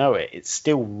people don't know it, it's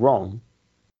still wrong.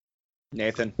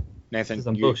 Nathan, This is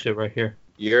some bullshit right here.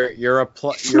 you're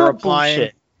It's not applying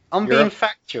bullshit. I'm you're- being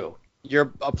factual.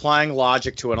 you're applying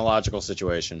logic to an illogical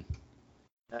situation.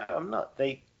 No, I'm not.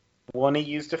 They want to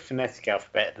use the phonetic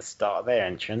alphabet at the start of their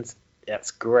entrance.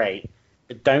 That's great.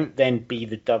 But don't then be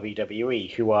the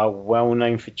WWE, who are well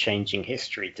known for changing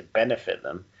history to benefit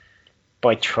them,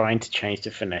 by trying to change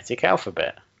the phonetic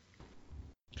alphabet.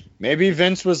 Maybe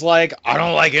Vince was like, I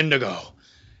don't like indigo.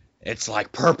 It's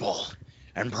like purple,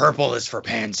 and purple is for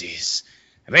pansies.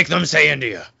 And make them say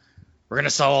India. We're going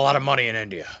to sell a lot of money in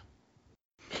India.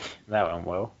 That went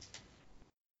well.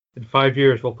 In 5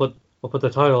 years, we'll put the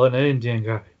title in an Indian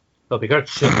guy. That'll be good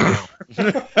shit.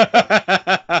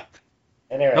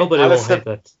 Anyway, Nobody will hate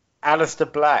that.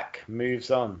 Aleister Black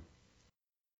moves on.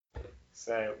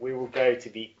 So we will go to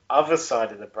the other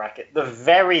side of the bracket, the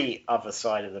very other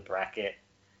side of the bracket,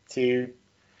 to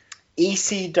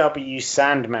ECW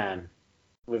Sandman,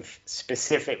 with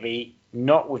specifically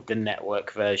not with the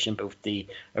network version, but with the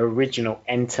original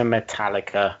Enter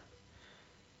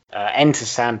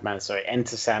Sandman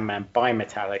by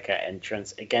Metallica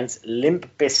entrance against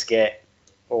Limp Bizkit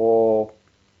or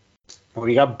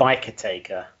we got Biker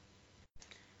Taker.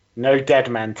 No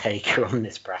Deadman Taker on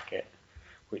this bracket,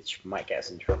 which might get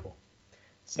us in trouble.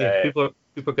 So Yeah, people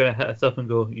are gonna hit us up and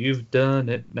go, "You've done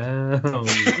it now."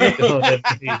 You've done it.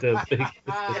 He's a big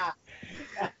biscuit."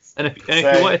 And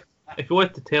if you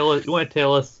want to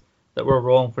tell us that we're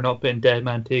wrong for not putting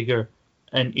Deadman Taker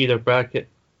in either bracket,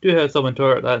 do have someone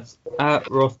to it. That's at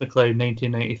Ross McLeod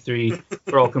 1993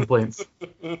 for all complaints.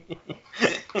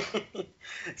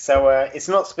 So it's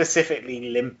not specifically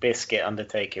Limp Bizkit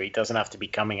Undertaker. He doesn't have to be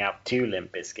coming out to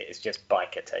Limp Bizkit. It's just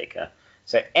Biker Taker.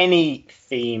 So any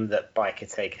theme that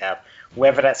Biker Taker have,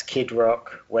 whether that's Kid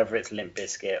Rock, whether it's Limp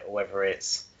Bizkit, or whether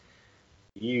it's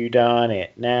 "You done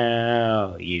it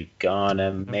now, you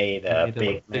gonna made a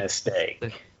big mistake,"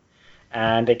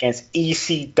 and against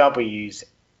ECW's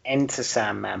Enter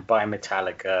Sandman by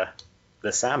Metallica,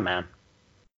 the Sandman.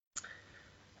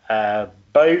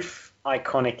 Both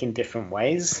iconic in different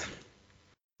ways.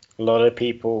 A lot of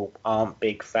people aren't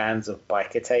big fans of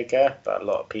Biker Taker, but a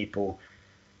lot of people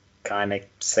kind of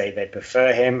say they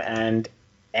prefer him, and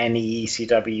any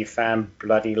ECW fan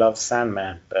bloody loves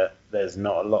Sandman, but there's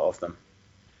not a lot of them.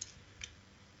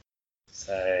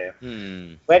 So,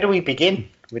 where do we begin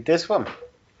with this one?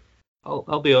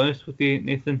 I'll be honest with you,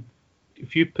 Nathan.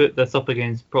 If you put this up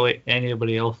against probably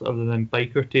anybody else other than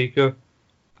Biker Taker,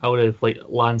 I would have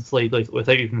landslide,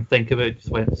 without even thinking about it, just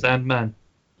went Sandman.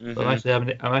 Mm-hmm. So I'm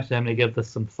actually having to give this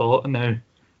some thought now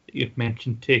that you've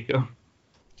mentioned Taker.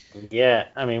 Yeah,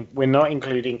 I mean, we're not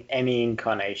including any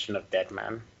incarnation of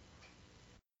Deadman.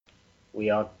 We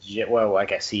are, well, I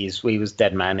guess he was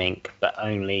Deadman Inc., but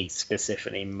only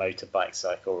specifically motorbike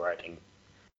cycle riding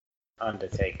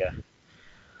Undertaker.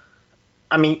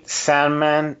 I mean,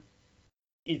 Sandman,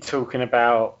 you're talking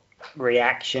about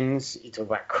reactions, you talk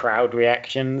about crowd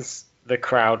reactions. The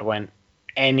crowd went,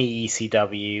 any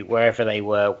ECW, wherever they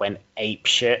were, went ape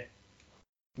shit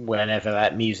whenever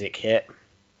that music hit.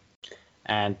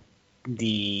 And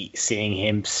seeing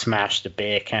him smash the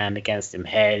beer can against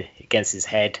his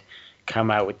head,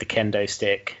 come out with the kendo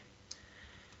stick,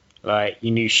 like,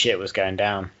 you knew shit was going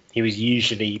down. He was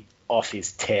usually off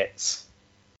his tits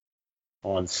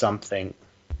on something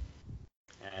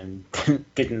and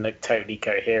didn't look totally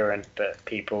coherent, but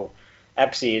people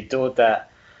absolutely adored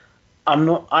that.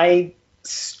 I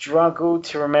struggle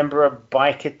to remember a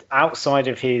biker outside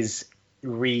of his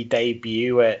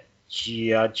re-debut at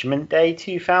Judgment Day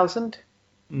 2000.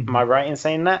 Mm-hmm. Am I right in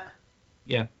saying that?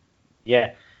 Yeah.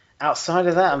 Yeah. Outside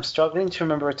of that, I'm struggling to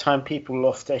remember a time people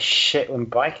lost their shit when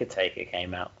Biker Taker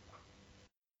came out.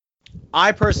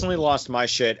 I personally lost my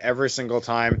shit every single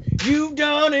time "You've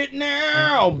Done It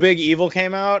Now" Big Evil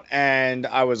came out, and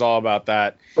I was all about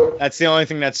that. That's the only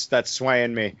thing that's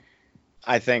swaying me,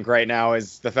 I think, right now,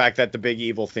 is the fact that the Big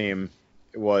Evil theme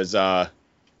was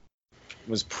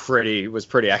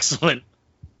pretty excellent.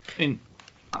 And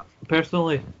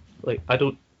personally, I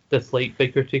don't dislike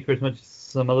Biker Taker as much as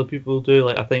some other people do.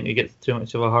 I think he gets too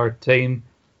much of a hard time,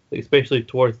 especially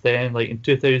towards the end. In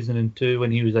 2002,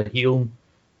 when he was a heel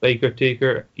Biker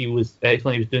Taker, he was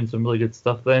excellent. He was doing some really good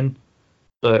stuff then,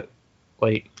 but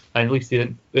at least he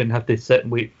didn't have to sit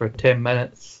and wait for 10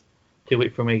 minutes to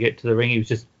wait for me to get to the ring. He was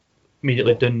just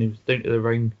immediately done. He was down to the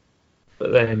ring.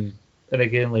 But then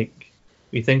again,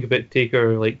 you think about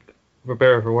Taker, for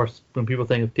better or for worse, when people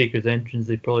think of Taker's entrance,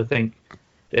 they probably think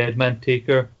Deadman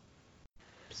Taker.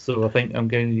 So I think I'm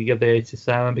going to give the edge to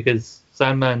Sandman, because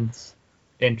Sandman's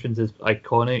entrance is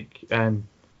iconic, and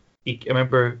I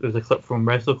remember there was a clip from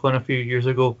WrestleCon a few years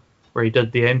ago where he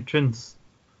did the entrance,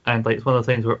 and it's one of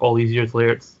the things where all these years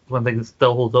later, it's one thing that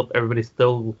still holds up. Everybody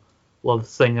still loves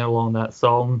singing along that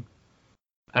song,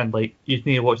 and you just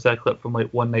need to watch that clip from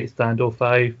One Night Stand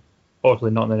 05.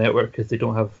 Obviously not on the network because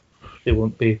they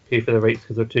won't pay for the rights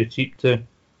because they're too cheap to.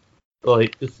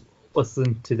 But just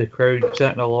listen to the crowd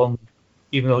chanting along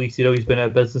even though ECW's been out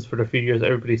of business for a few years,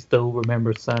 everybody still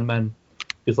remembers Sandman.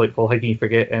 It's like, well, how can you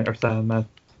forget Enter Sandman?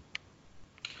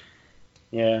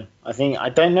 Yeah, I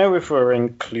don't know if we're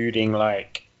including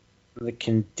like the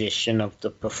condition of the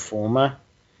performer,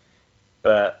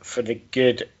 but for the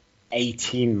good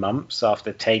 18 months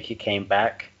after Taker came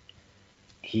back,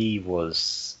 he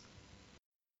was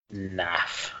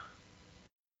naff.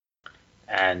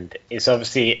 And it's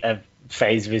obviously a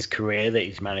phase of his career that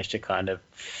he's managed to kind of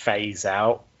phase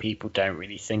out. People don't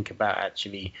really think about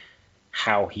actually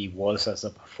how he was as a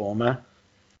performer.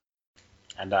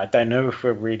 And I don't know if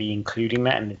we're really including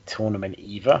that in the tournament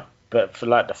either. But for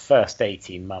like the first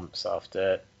 18 months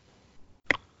after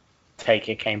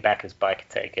Taker came back as Biker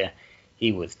Taker,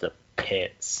 he was the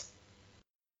pits.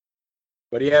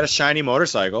 But he had a shiny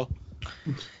motorcycle.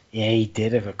 Yeah, he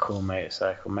did have a cool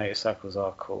motorcycle. Motorcycles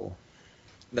are cool.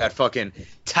 That fucking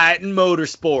Titan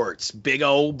Motorsports, big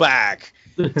old bike.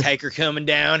 Taker coming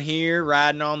down here,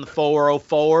 riding on the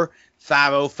 404,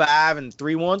 505, and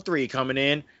 313 coming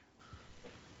in.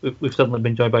 We've suddenly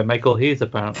been joined by Michael Hayes,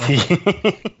 apparently.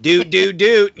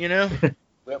 Doot, you know?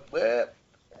 Whip.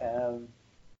 I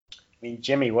mean,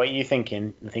 Jimmy, what are you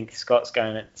thinking? I think Scott's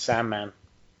going at Sandman.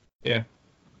 Yeah.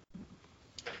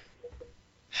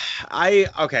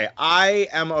 I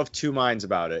am of two minds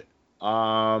about it.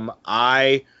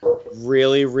 I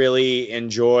really, really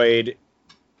enjoyed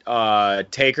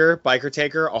Biker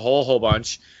Taker, a whole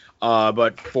bunch.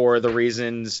 But for the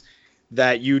reasons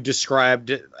that you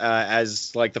described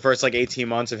as like the first like 18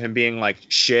 months of him being like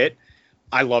shit,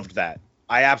 I loved that.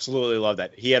 I absolutely loved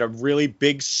that. He had a really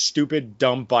big, stupid,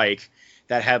 dumb bike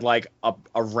that had like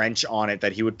a wrench on it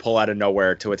that he would pull out of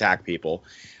nowhere to attack people.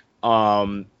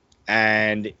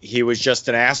 And he was just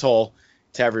an asshole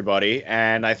to everybody.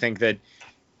 And I think that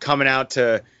coming out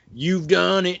to "You've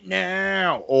Done It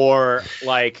Now" or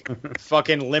like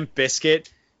fucking Limp Bizkit,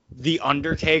 The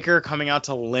Undertaker coming out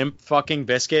to Limp fucking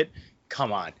Bizkit,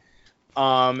 come on.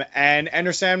 And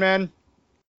Enter Sandman,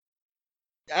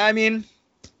 I mean,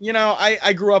 you know,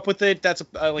 I grew up with it. That's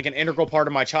like an integral part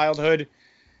of my childhood.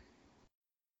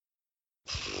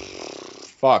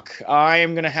 Fuck. I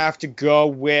am going to have to go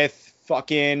with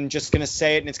fucking, just going to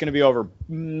say it and it's going to be over.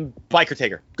 Biker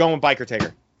Taker. Going with Biker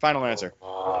Taker. Final answer.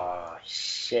 Oh,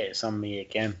 shit. It's on me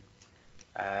again.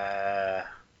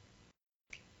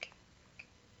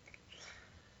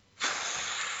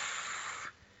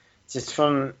 Just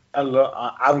from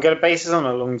I'm going to base this on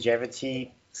a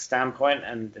longevity standpoint,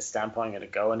 and the standpoint I'm going to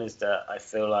go on is that I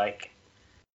feel like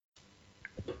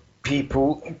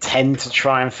people tend to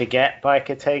try and forget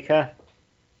Biker Taker.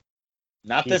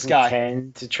 Not People this guy.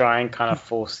 tend to try and kind of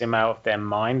force him out of their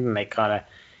mind, and they kind of,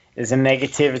 there's a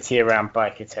negativity around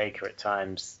Biker Taker at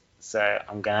times. So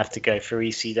I'm going to have to go for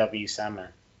ECW Sandman.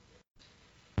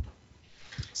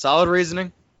 Solid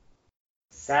reasoning.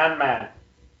 Sandman.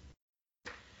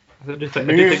 I do think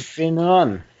Moving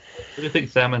on. I do think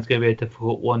Sandman's going to be a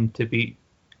difficult one to beat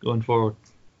going forward.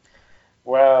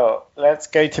 Well, let's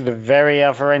go to the very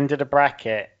other end of the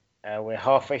bracket. We're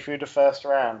halfway through the first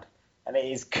round, and it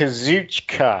is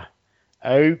Kazuchika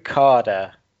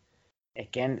Okada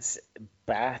against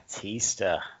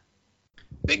Batista.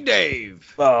 Big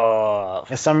Dave. Oh,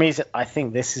 for some reason, I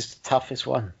think this is the toughest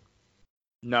one.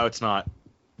 No, it's not.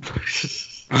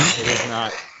 It is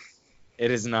not. It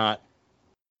is not.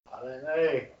 I don't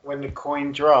know. When the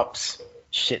coin drops,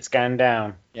 shit's going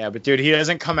down. Yeah, but dude, he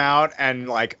doesn't come out and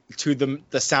like to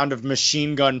the sound of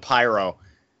machine gun pyro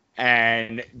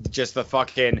and just the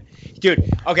fucking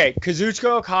dude. Okay, Kazuchika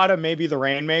Okada may be the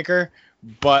Rainmaker,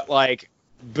 but like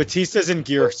Batista's in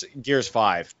Gears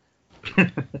 5.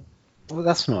 Well,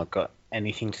 that's not got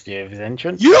anything to do with his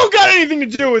entrance. You don't got anything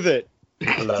to do with it.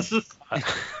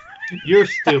 You're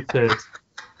stupid.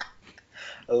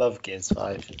 I love Gears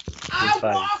 5.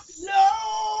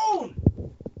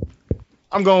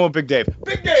 I'm going with Big Dave.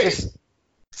 Big Dave.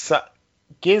 So,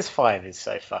 Gears 5 is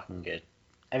so fucking good.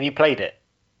 Have you played it?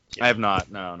 I have not.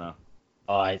 No.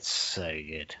 Oh, it's so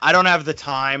good. I don't have the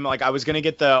time. Like I was gonna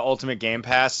get the Ultimate Game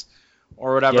Pass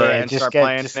or whatever and start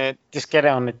playing it. Just get it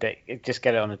on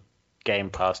the Game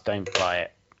Pass. Don't buy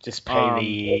it. Just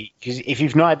pay because if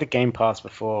you've not had the Game Pass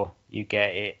before, you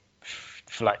get it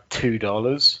for like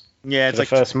 $2. Yeah, it's for like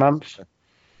the first month.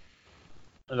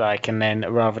 Like, and then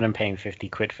rather than paying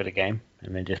 £50 for the game,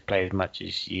 and then just play as much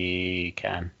as you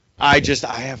can. I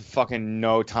have fucking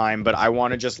no time, but I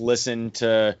want to just listen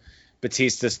to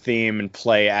Batista's theme and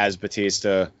play as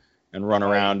Batista and run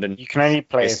around. And you can only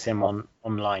play as him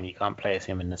online. You can't play as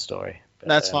him in the story. But,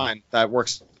 that's fine. That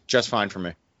works just fine for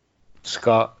me.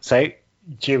 Scott, so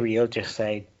Dewey, you'll just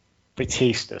say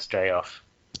Batista straight off.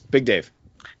 Big Dave.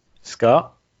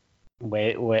 Scott?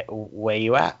 Where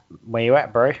you at? Where you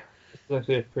at, bro? It's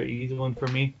actually a pretty easy one for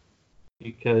me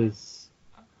because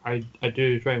I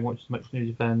do try and watch as much New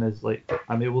Japan as like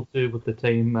I'm able to with the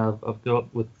time I've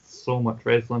got with so much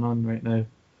wrestling on right now.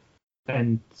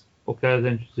 And Okada's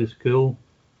entrance is cool,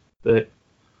 but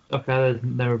Okada's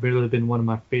never really been one of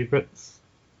my favourites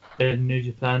in New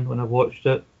Japan when I've watched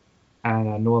it. And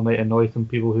I know I might annoy some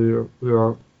people who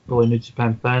are really New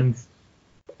Japan fans.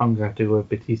 I'm gonna have to go with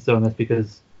Batista on this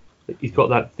because he's got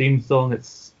that theme song.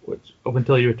 Which up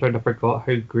until you returned, I forgot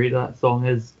how great that song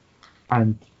is.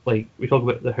 And like we talk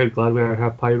about how glad we are to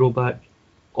have Pyro back.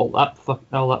 All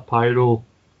that Pyro,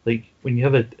 like when you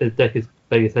have a dick as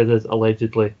big as his is,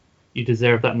 allegedly, you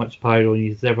deserve that much Pyro and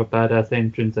you deserve a badass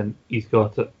entrance, and he's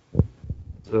got it.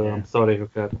 So yeah. I'm sorry,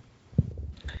 Okada.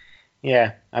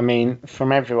 Yeah, I mean,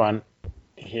 from everyone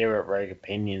here at Rogue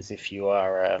Opinions, if you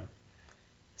are a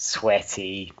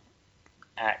sweaty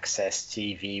Access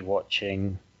TV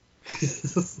watching,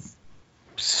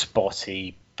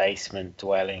 spotty basement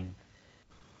dwelling,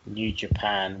 New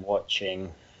Japan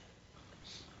watching,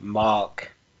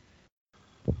 Mark,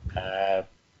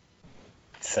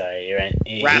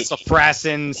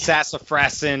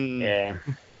 Sassafrassin. Yeah.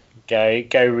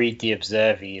 Go read The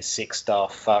Observer, you 6-star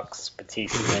fucks.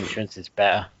 Batista's entrance is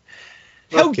better.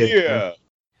 Hell yeah!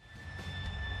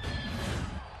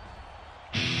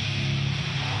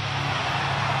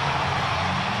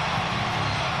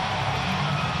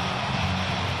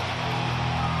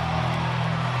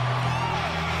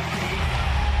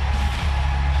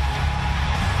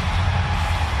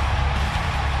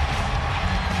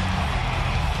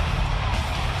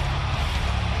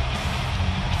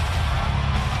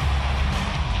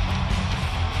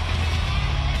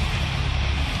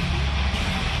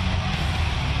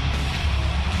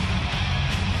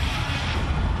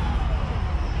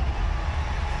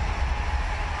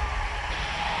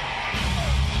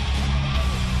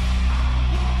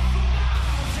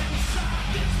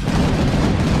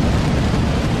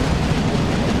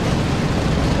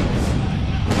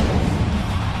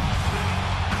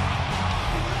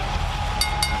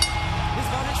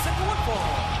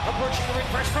 Approaching the ring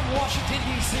fresh from Washington,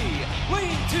 D.C.,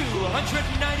 weighing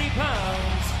 290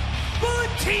 pounds,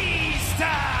 Batista!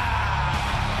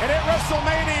 And at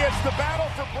WrestleMania, it's the battle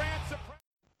for brand supremacy.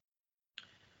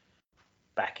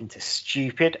 Back into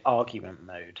stupid argument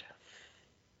mode.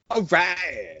 All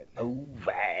right.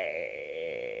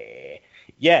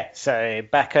 Yeah, so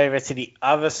back over to the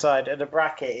other side of the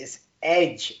bracket is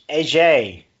Edge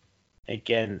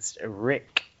against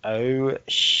Rick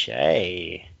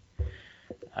O'Shea.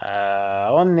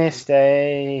 On this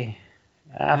day,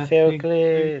 I feel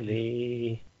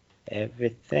clearly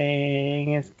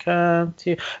everything has come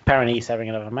to. Apparently, he's having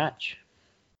another match.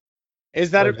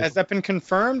 Has that been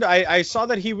confirmed? I saw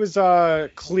that he was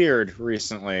cleared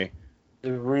recently.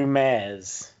 The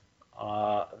rumors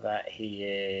are that he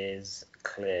is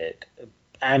cleared,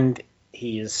 and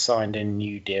he has signed a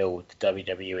new deal with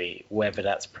WWE. Whether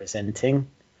that's presenting,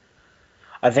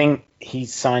 I think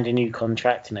he's signed a new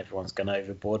contract and everyone's gone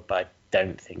overboard, but I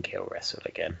don't think he'll wrestle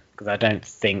again. Because I don't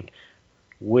think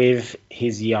with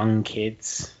his young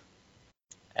kids,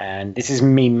 and this is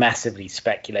me massively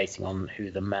speculating on who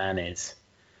the man is,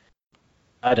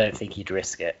 I don't think he'd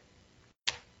risk it.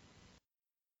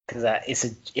 Because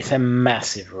it's a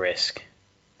massive risk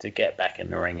to get back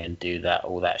in the ring and do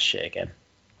all that shit again.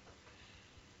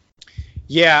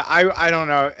 Yeah, I don't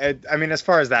know. I mean, as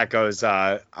far as that goes,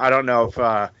 I don't know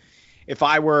if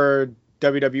I were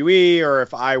WWE or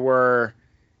if I were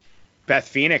Beth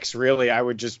Phoenix, really, I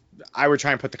would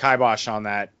try and put the kibosh on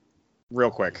that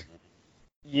real quick.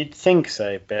 You'd think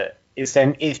so, but it's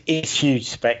huge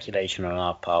speculation on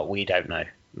our part. We don't know.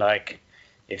 Like,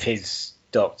 if his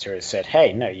doctor has said,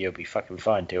 "Hey, no, you'll be fucking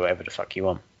fine. Do whatever the fuck you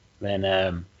want,"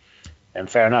 then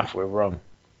fair enough, we're wrong.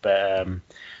 But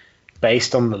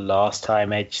based on the last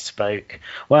time Edge spoke,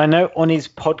 well, I know on his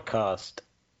podcast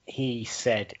he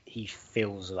said he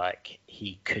feels like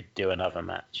he could do another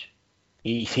match.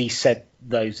 He said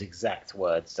those exact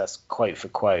words. That's quote for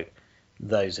quote.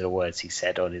 Those are the words he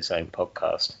said on his own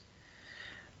podcast.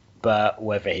 But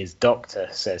whether his doctor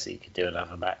says he could do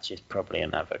another match is probably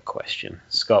another question.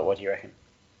 Scott, what do you reckon?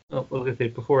 Well, like I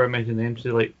said before, I mentioned the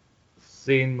entry, like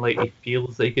saying like he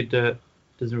feels that he could do it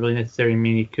doesn't really necessarily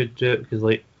mean he could do it, because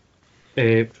like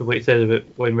from what he said about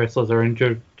when wrestlers are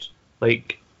injured,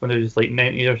 like when they're just like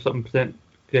 90 or something percent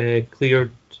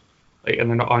cleared, like, and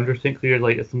they're not 100% cleared,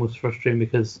 like it's the most frustrating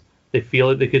because they feel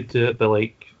like they could do it, but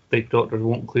like the doctors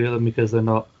won't clear them because they're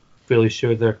not really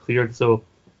sure they're cleared. So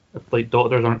if like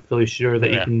doctors aren't fully sure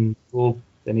that he can go,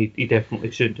 then he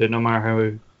definitely shouldn't do it, no matter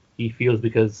how he feels,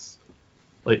 because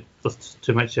like there's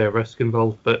too much risk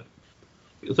involved. But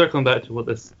circling back to what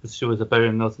this show is about,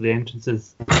 and also the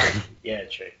entrances. Yeah,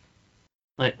 true.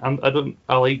 Like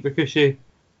I like Ricochet,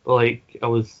 but like I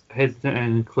was hesitant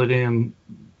in including him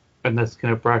in this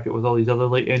kind of bracket with all these other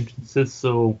like entrances.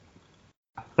 So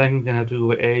I think I'm gonna have to go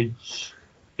with Edge,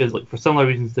 because like for similar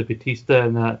reasons to Batista,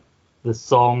 and that the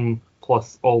song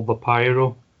plus all the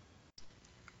pyro.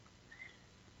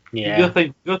 Yeah.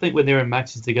 You gotta think when they were in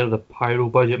matches together, the pyro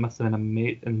budget must have been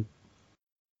amazing.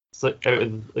 It's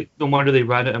like no wonder they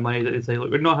ran out of money. That they say,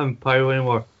 look, we're not having pyro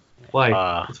anymore.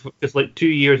 Why? It's like 2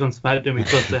 years on SmackDown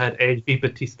because they had Edge v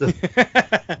Batista.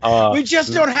 We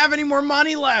just don't have any more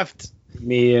money left.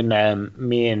 Me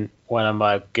and one of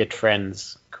my good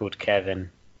friends called Kevin,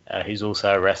 who's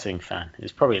also a wrestling fan,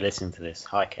 who's probably listening to this.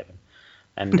 Hi, Kevin.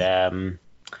 And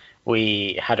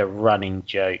we had a running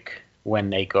joke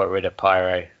when they got rid of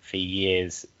pyro for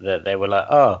years that they were like,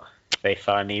 oh,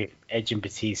 Edge and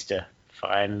Batista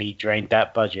finally drained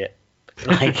that budget.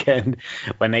 Like, and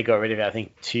when they got rid of it, I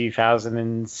think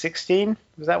 2016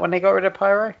 was that when they got rid of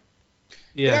pyro?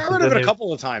 Yeah, they got rid of it a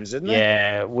couple of times, didn't they?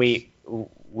 Yeah, we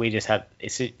just had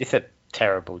it's a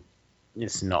terrible.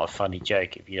 It's not a funny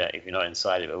joke if you're not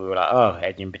inside it. But we were like, oh,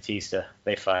 Edge and Batista,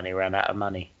 they finally ran out of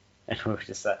money, and we were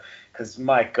just like, because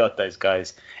my God, those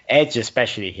guys, Edge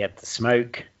especially, he had the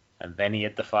smoke and then he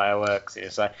had the fireworks. It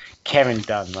was like Kevin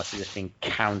Dunn must have just been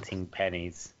counting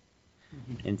pennies.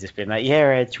 And just been like, yeah,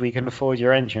 Edge, we can afford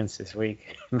your entrance this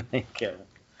week.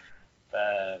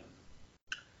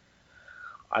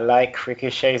 I like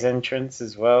Ricochet's entrance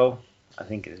as well. I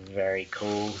think it's very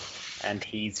cool, and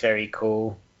he's very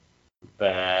cool.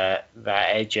 But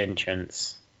that Edge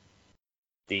entrance,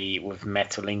 with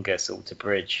Metalingus, Alter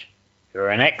Bridge, who are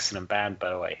an excellent band, by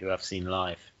the way, who I've seen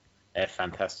live. They're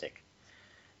fantastic.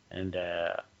 And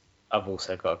I've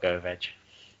also got to go with Edge.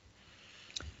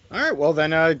 All right, well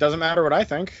then it doesn't matter what I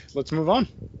think. Let's move on.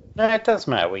 No, it does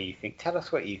matter what you think. Tell us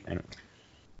what you think.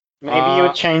 Maybe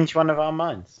you'll change one of our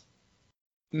minds.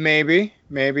 Maybe.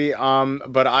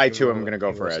 But I too am gonna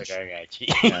go for Edge.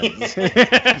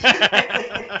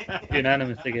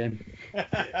 Unanimous again.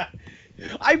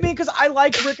 I mean, because I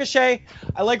like Ricochet.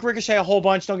 I like Ricochet a whole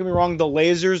bunch. Don't get me wrong. The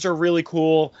lasers are really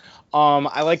cool.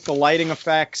 I like the lighting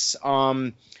effects.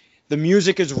 The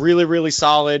music is really, really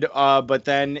solid, but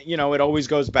then, it always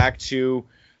goes back to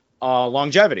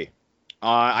longevity.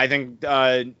 I think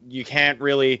you can't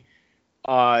really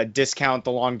discount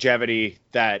the longevity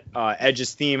that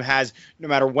Edge's theme has, no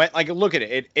matter when. Like, look at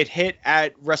it. It hit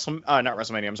at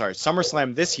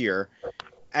SummerSlam this year,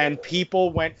 and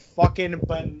people went fucking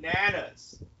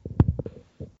bananas.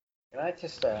 Can I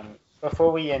just,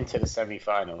 before we enter the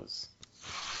semi-finals,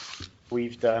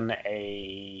 we've done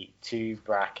a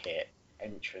 2-bracket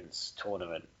entrance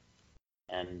tournament,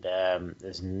 and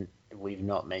we've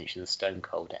not mentioned Stone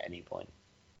Cold at any point.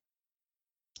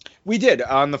 We did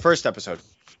on the first episode.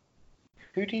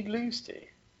 Who did he lose to?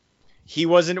 He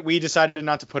wasn't. We decided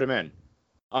not to put him in,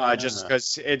 just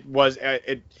because it was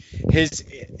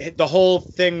the whole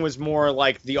thing was more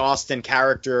like the Austin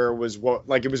character was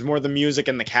like it was more the music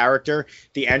and the character.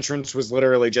 The entrance was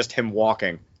literally just him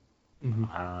walking.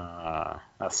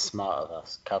 That's smart of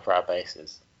us. Cover our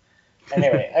bases.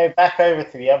 Anyway, back over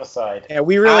to the other side. Yeah,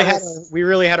 we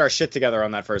really had our shit together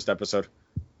on that first episode.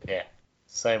 Yeah,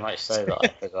 so much so that I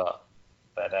forgot.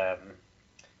 But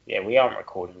yeah, we aren't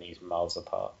recording these miles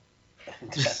apart.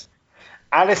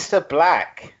 Aleister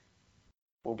Black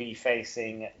will be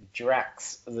facing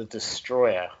Drax the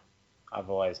Destroyer,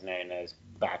 otherwise known as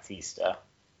Batista.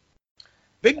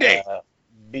 Big Dave.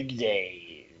 Big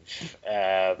Dave.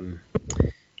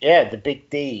 Yeah, the Big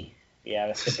D. Yeah,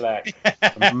 Aleister Black.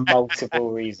 For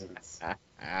multiple reasons.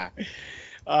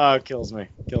 Oh, it kills me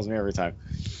every time.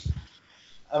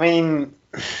 I mean,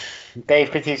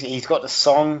 Dave Batista, he's got the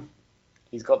song,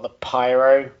 he's got the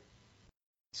pyro,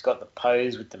 he's got the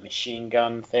pose with the machine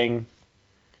gun thing.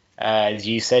 As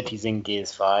you said, he's in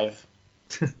Gears 5.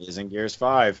 He's in Gears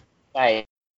 5. Hey,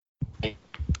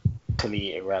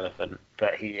 totally irrelevant,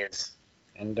 but he is.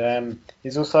 And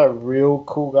he's also a real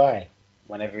cool guy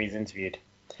whenever he's interviewed.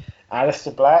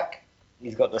 Aleister Black,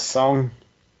 he's got the song.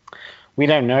 We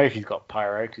don't know if he's got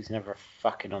pyro because he's never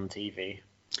fucking on TV.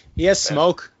 He has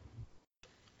smoke.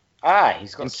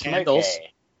 He's got candles.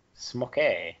 Smoke.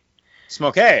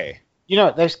 Smoke. You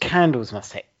know, those candles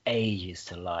must take ages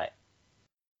to light.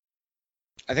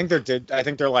 I think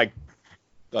they're like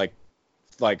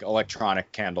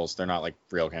electronic candles. They're not like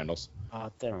real candles. Oh,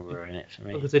 don't ruin it for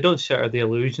me. Because they don't shatter the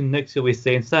illusion. Next you'll be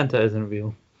saying Santa isn't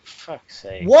real. Fuck's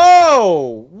sake.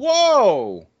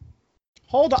 Whoa!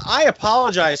 Hold on. I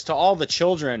apologize to all the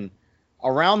children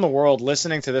around the world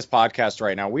listening to this podcast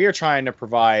right now, we are trying to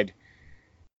provide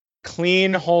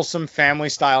clean, wholesome,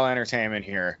 family-style entertainment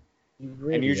here.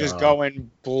 And you just go and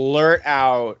blurt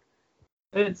out.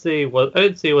 I didn't say it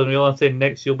wasn't real. I'm saying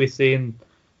next you'll be saying,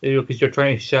 because you're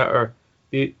trying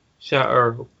to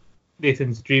shatter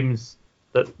Nathan's dreams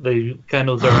that the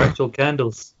candles are actual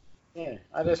candles. Yeah,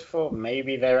 I just thought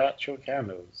maybe they're actual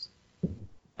candles.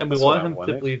 And we That's want what I him to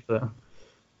wanted. believe that.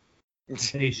 And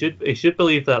he should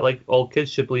believe that, like all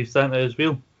kids should believe Santa is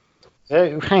real.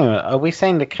 So, hang on, are we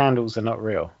saying the candles are not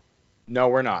real? No,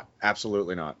 we're not.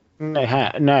 Absolutely not.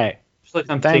 No, no. Just like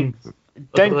I'm Don't- saying.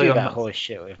 Don't like do I'm that not- horse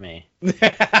shit with me.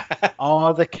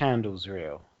 Are the candles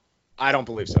real? I don't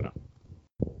believe so, no.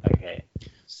 Okay.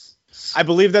 I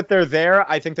believe that they're there.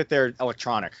 I think that they're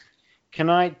electronic.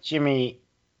 Jimmy,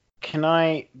 can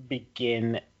I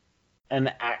begin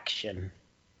an action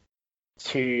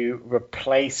to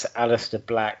replace Aleister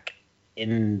Black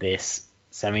in this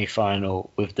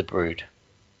semi-final with the Brood?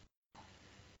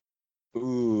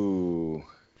 Ooh.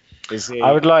 Is it...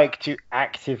 I would like to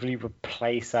actively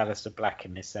replace Aleister Black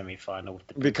in this semi-final with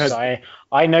the Brood. Because-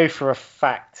 I know for a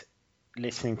fact,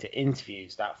 listening to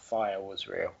interviews, that fire was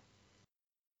real.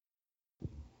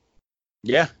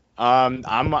 Yeah. I'm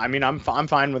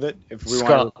fine with it. If we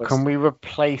Scott, want can we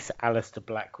replace Aleister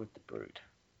Black with the Brood?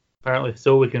 Apparently,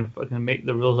 so we can fucking make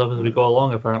the rules up as we go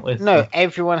along. Apparently, No, So,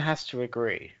 everyone has to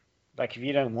agree. Like, if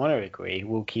you don't want to agree,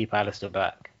 we'll keep Aleister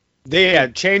Black.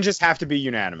 changes have to be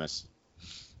unanimous.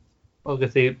 I was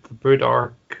gonna say the Brood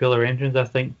are cooler engines, I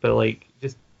think, but like,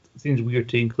 just it seems weird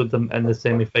to include them in the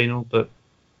semi-final. But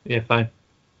yeah, fine.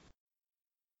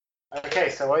 Okay,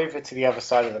 so over to the other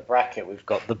side of the bracket, we've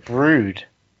got the Brood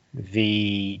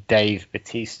v. Dave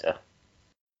Bautista.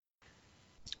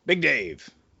 Big Dave.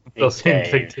 They'll Big send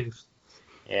Dave. big teams.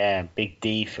 Yeah, Big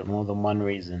D for more than one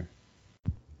reason.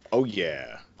 Oh,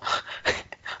 yeah.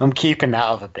 I'm keeping that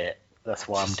other bit. That's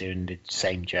why I'm doing the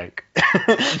same joke.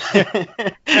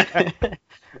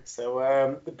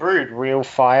 So, the Brood, real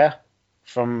fire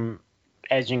from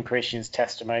Edge and Christian's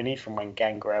testimony from when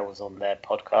Gangrel was on their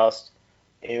podcast.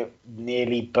 It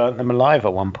nearly burnt them alive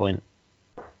at one point.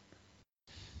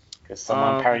 Because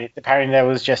someone apparently there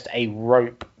was just a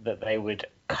rope that they would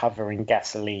cover in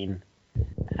gasoline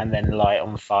and then light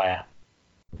on fire.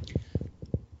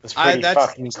 That's pretty That's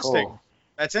fucking interesting. cool.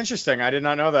 That's interesting. I did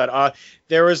not know that.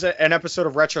 There was an episode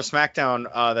of Retro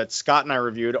SmackDown that Scott and I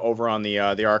reviewed over on the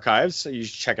archives, so you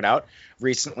should check it out.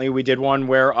 Recently, we did one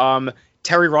where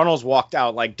Terry Runnels walked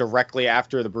out like directly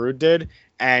after the Brood did,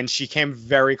 and she came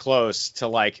very close to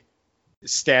like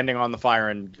standing on the fire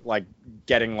and like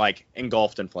getting like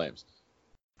engulfed in flames.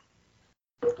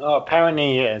 Oh,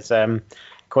 apparently,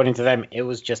 according to them, it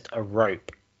was just a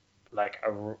rope, like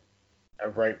a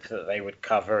rope that they would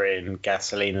cover in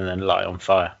gasoline and then light on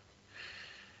fire.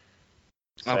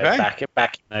 So Okay.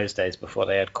 back in those days before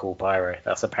they had cool pyro,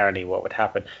 that's apparently what would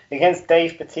happen against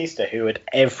Dave Bautista, who had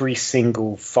every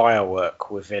single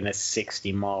firework within a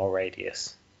 60-mile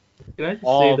radius. Can I just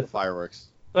All say the the fireworks.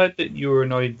 fact that you were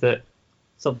annoyed that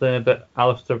something about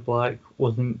Aleister Black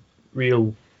wasn't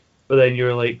real, but then you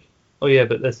were like, oh yeah,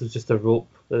 but this is just a rope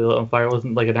that they lit on fire. It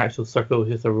wasn't like an actual circle, it was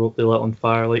just a rope they lit on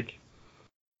fire. Like,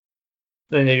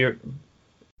 then you're...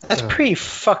 That's pretty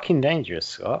fucking dangerous,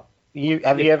 Scott.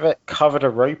 Have you ever covered a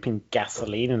rope in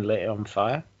gasoline and lit it on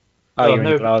fire? Oh,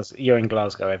 No, you're in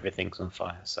Glasgow. Everything's on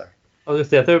fire. Sorry. I was gonna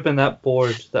say, I've never been that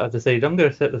bored that I decided I'm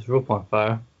gonna set this rope on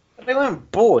fire. But they weren't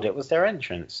bored. It was their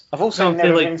entrance. I've also No, I'm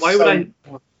never saying, been like, why would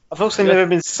I've also never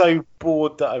been so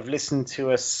bored that I've listened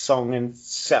to a song and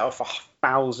set off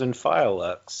 1,000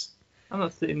 fireworks. I'm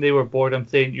not saying they were bored. I'm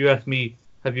saying you asked me,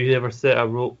 have you ever set a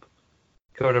rope,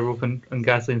 covered a rope in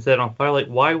gasoline, set it on fire? Like,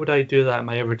 why would I do that in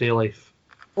my everyday life?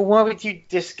 Well, why would you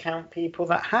discount people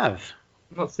that have?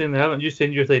 I'm not saying they haven't. You're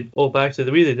saying you're saying, oh, but actually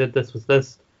the way they did this was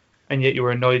this, and yet you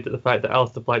were annoyed at the fact that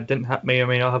Aleister Black may or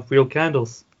may not have real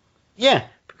candles. Yeah,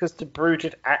 because the Brood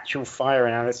had actual fire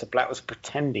and Aleister Black was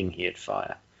pretending he had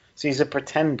fire. So he's a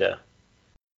pretender.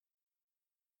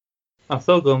 I'm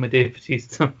still going with Dave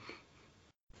Bautista.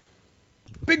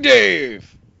 Big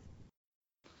Dave.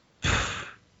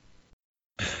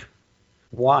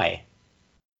 Why?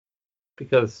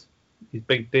 Because he's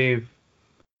Big Dave.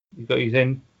 He's got his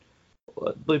in.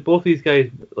 Like, both these guys,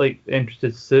 like,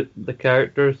 interested suit the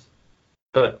characters,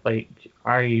 but like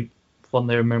I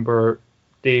fondly remember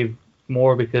Dave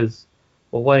more because,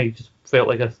 well, one, he just felt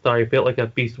like a star. He felt like a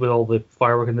beast with all the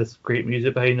firework and this great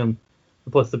music behind him.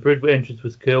 Plus, the Brood entrance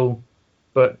was cool,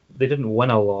 but they didn't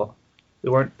win a lot. They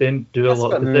didn't do a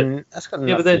lot. That's got Yeah,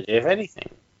 nothing but then- to do with anything.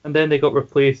 And then they got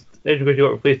replaced. Edge and Christian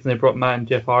got replaced, and they brought Matt and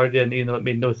Jeff Hardy, and even though it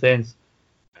made no sense,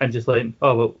 and just like,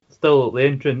 oh well, still the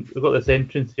entrance. We've got this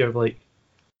entrance here of like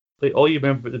all you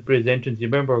remember about the Brood's entrance. You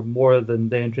remember more than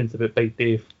the entrance about Big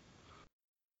Dave.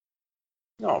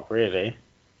 Not really.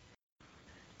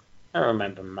 I don't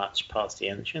remember much past the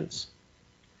entrance.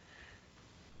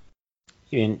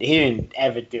 He didn't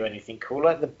ever do anything cool.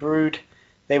 Like the Brood,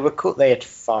 they were cool. They had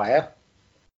fire.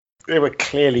 They were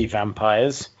clearly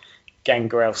vampires.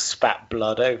 Gangrel spat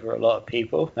blood over a lot of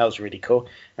people. That was really cool.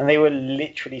 And they were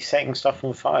literally setting stuff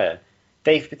on fire.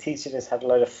 Dave Bautista just had a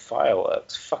load of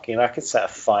fireworks. Fucking, I could set a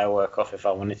firework off if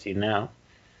I wanted to now.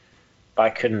 But I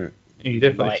couldn't. You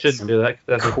definitely shouldn't do that. 'Cause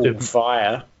that's cool different.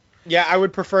 fire. Yeah, I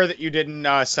would prefer that you didn't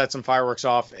set some fireworks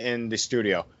off in the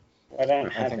studio. I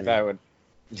don't have I think any. that would.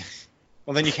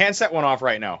 Well, then you can't set one off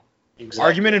right now. Exactly.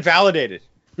 Argument invalidated.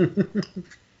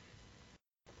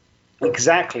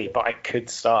 Exactly, but I could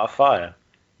start a fire.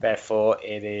 Therefore,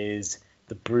 it is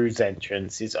the Brood's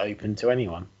entrance is open to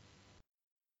anyone.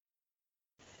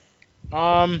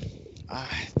 I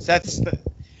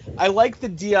like the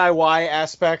DIY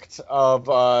aspect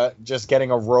of just getting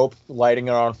a rope, lighting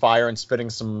it on fire, and spitting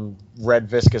some red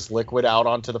viscous liquid out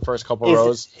onto the first couple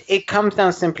rows. It comes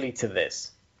down simply to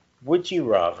this. Would you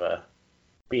rather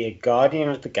be a Guardian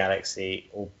of the Galaxy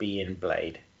or be in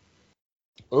Blade?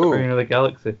 Guardian Ooh, of the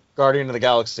Galaxy. Guardian of the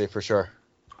Galaxy for sure.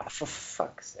 Oh, for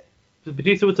fuck's sake.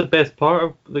 Batista was the best part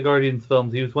of the Guardians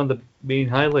films. He was one of the main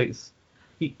highlights.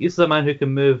 He's the man who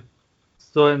can move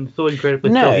so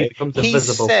incredibly still. He becomes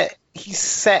invisible. He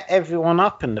set everyone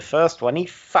up in the first one. He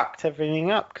fucked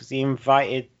everything up because he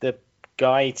invited the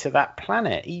guy to that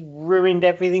planet. He ruined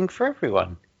everything for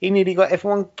everyone. He nearly got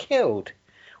everyone killed.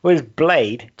 Whereas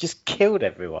Blade just killed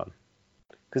everyone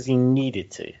because he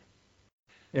needed to.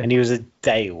 Yeah. And he was a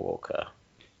daywalker.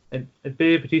 And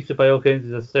Dave Batista, by all accounts,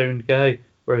 is a sound guy,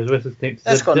 whereas Wesley Snipes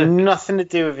That's is got a dick. nothing to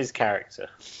do with his character.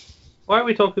 Why are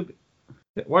we talking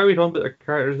about their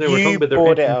characters there? We're You talking about their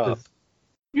brought it entrances.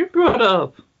 You brought it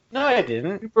up. No, I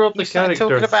didn't. You brought up You the started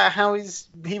characters. talking about how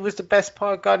he was the best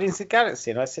part of Guardians of the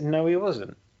Galaxy, and I said no, he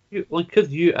wasn't. Because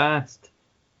you asked.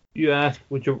 What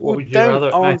would you Don't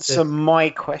rather? answer my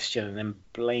question and then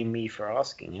blame me for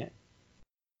asking it.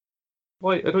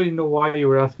 Why? I don't even know why you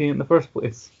were asking it in the first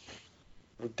place.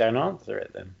 Well, don't answer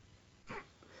it then.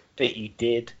 But you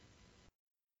did.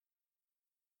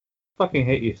 Fucking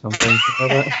hate you sometimes. You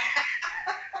know that?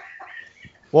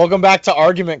 Welcome back to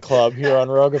Argument Club here on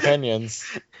Rogue Opinions.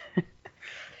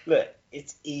 Look,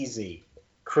 it's easy.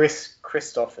 Chris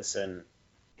Christopherson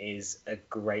is a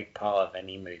great part of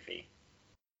any movie.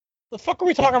 The fuck are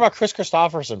we talking about Chris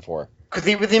Christopherson for? Because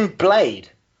he was in Blade.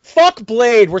 Fuck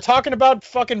Blade. We're talking about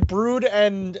fucking Brood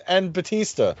and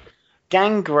Batista.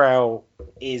 Gangrel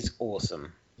is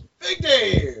awesome. Big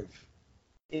Dave.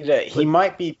 He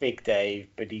might be Big Dave,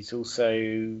 but he's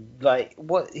also like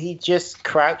he just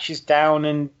crouches down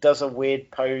and does a weird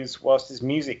pose whilst his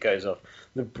music goes off.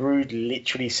 The Brood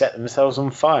literally set themselves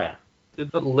on fire. They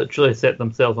didn't literally set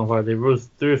themselves on fire. They rose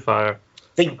through fire.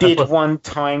 They did one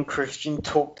time. Christian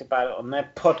talked about it on their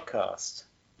podcast.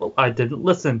 Well, I didn't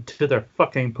listen to their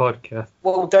fucking podcast.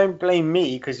 Well, don't blame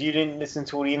me because you didn't listen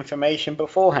to all the information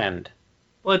beforehand.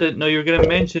 Well, I didn't know you were going to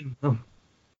mention them.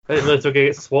 I didn't realize they were going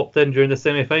to get swapped in during the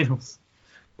semi-finals.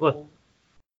 Well,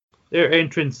 their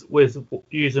entrance was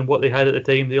using what they had at the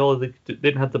time. They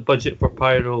didn't have the budget for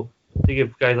pyro to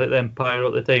give guys like them pyro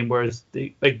at the time, whereas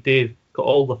Big Dave got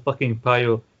all the fucking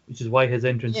pyro, which is why his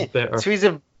entrance is better. So he's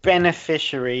a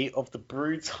beneficiary of the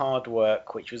Brood's hard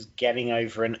work, which was getting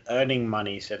over and earning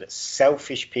money so that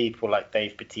selfish people like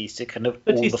Dave Bautista can have all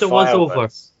the Batista was over.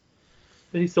 fireworks.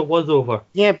 Batista was over.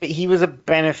 Yeah, but he was a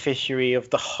beneficiary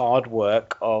of the hard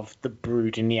work of the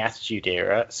Brood in the Attitude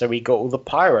Era, so he got all the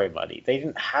pyro money. They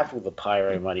didn't have all the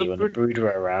pyro money when the Brood were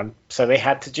around, so they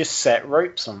had to just set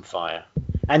ropes on fire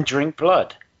and drink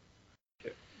blood.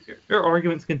 Your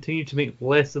arguments continue to make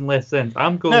less and less sense.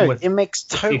 I'm going with it makes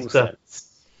total Batista. sense.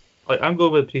 I'm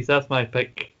going with Batista. That's my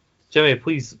pick. Jimmy,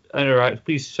 please interact.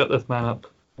 Please shut this man up.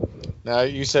 Now,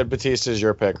 you said Batista's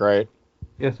your pick, right?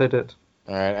 Yes, I did.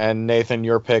 All right, and Nathan,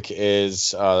 your pick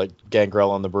is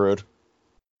Gangrel and the Brood.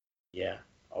 Yeah,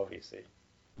 obviously.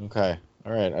 Okay,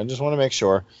 all right. I just want to make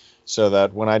sure so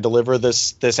that when I deliver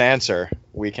this answer,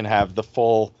 we can have the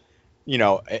full,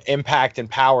 impact and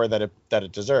power that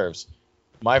it deserves.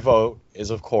 My vote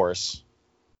is, of course,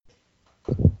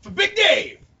 for Big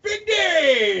Dave. Big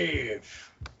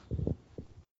Dave.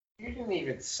 You didn't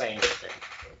even say anything.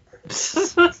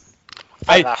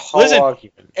 That whole listen.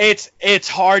 Argument. It's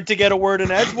hard to get a word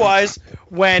in edgewise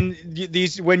when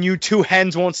you two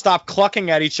hens won't stop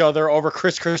clucking at each other over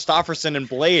Chris Christopherson and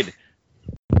Blade.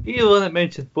 You're the one that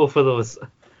mentioned both of those.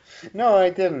 No,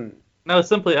 I didn't. And I was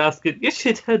simply asking. Yes,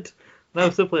 you did. And I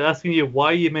was simply asking you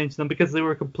why you mentioned them because they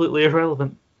were completely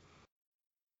irrelevant.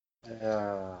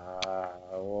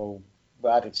 Well,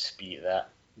 I dispute that,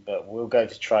 but we'll go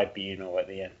to tribunal at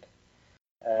the end.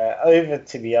 Over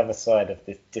to the other side of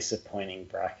the disappointing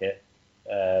bracket.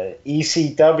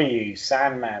 ECW,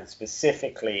 Sandman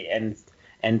specifically, and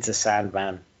Enter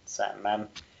Sandman,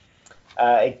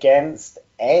 against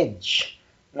Edge.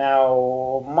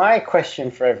 Now, my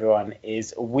question for everyone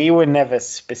is, we were never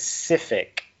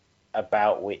specific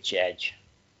about which Edge.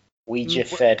 We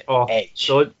just said Edge.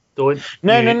 Don't.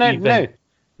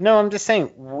 No, I'm just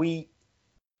saying,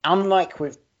 unlike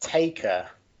with Taker,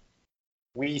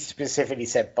 we specifically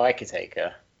said Biker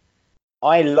Taker.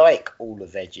 I like all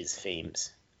of Edge's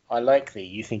themes. I like the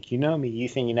You Think You Know Me, You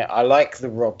Think You Know. I like the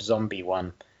Rob Zombie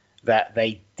one that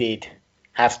they did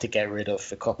have to get rid of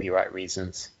for copyright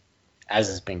reasons, as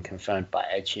has been confirmed by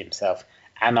Edge himself.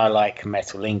 And I like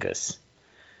Metalingus.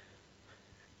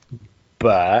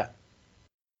 But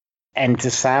Enter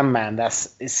Sandman,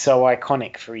 is so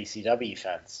iconic for ECW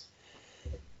fans.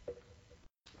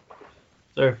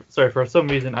 Sorry, for some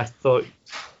reason I thought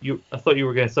you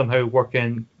were going to somehow work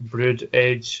in Brood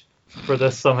Edge for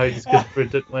this somehow just because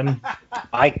Brood didn't win.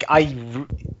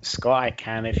 Scott, I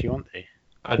can if you want to.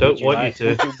 I don't want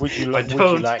you to. Would you like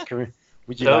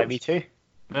me to?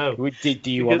 No.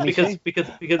 Do you want me to? Because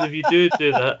if you do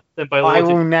that, then by I logic...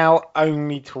 will now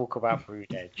only talk about Brood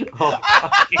Edge.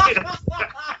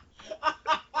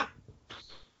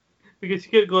 Because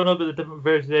you keep going on about the different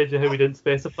versions of Edge and how we didn't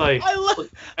specify. I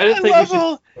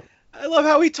love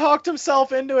how he talked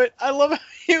himself into it. I love how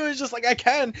he was just like, I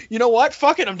can. You know what?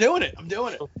 Fuck it. I'm doing it.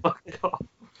 Oh, fuck off.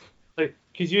 Like,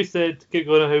 because you said keep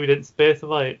going on how we didn't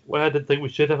specify. Well, I didn't think we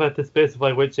should have had to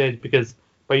specify which Edge because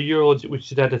by your logic we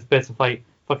should have had to specify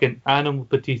fucking Animal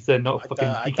Batista, not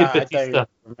fucking Deacon Batista.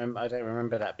 I don't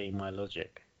remember that being my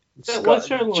logic. Scott, what's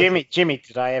your logic? Jimmy,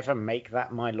 did I ever make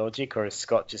that my logic, or has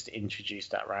Scott just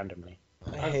introduced that randomly?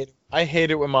 I hate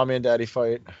it when mommy and daddy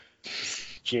fight.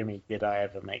 Jimmy, did I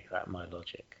ever make that my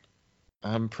logic?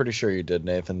 I'm pretty sure you did,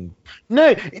 Nathan.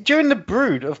 No, during the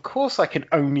Brood, of course I can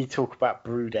only talk about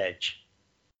Brood Edge.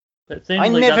 I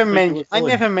never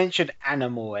mentioned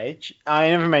Animal Edge.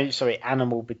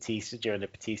 Animal Batista during the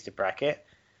Batista bracket.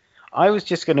 I was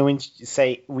just going to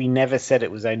say we never said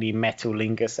it was only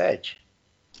Metalingus Edge.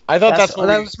 I thought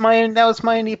that was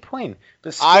my only point.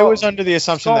 But Scott, I was under the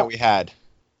assumption that we had.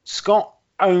 Scott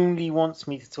only wants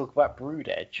me to talk about Brood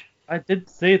Edge. I did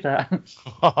say that.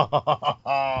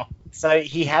 So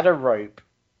he had a rope,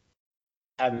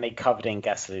 and they covered it in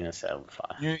gasoline and set it on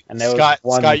fire.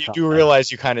 Scott, you do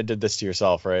realize you kind of did this to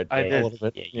yourself, right? I did. A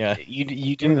little bit. Yeah.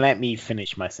 You didn't let me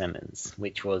finish my sentence,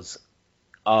 which was,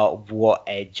 what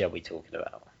Edge are we talking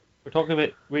about? We're talking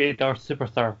about Rated R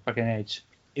Superstar fucking Edge.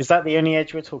 Is that the only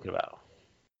Edge we're talking about?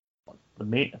 I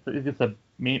think it's the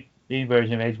main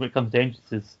version of Edge when it comes to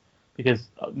entrances, because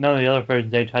none of the other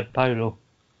versions of Edge had pyro.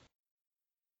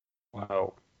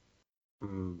 Well, I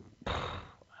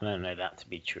don't know that to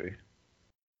be true.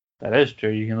 That is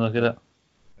true. You can look at it.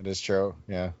 It is true.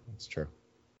 Yeah, it's true.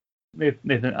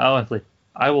 Nathan, honestly,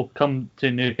 I will come to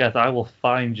Newcastle. I will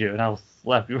find you and I will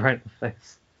slap you right in the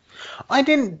face. I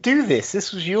didn't do this.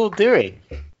 This was your doing.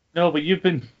 No, but you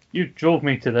drove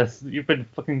me to this. You've been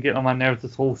fucking getting on my nerves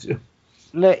this whole show.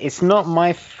 Look, it's not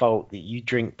my fault that you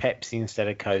drink Pepsi instead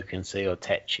of Coke and so you're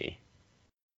tetchy.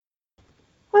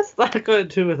 What's that got to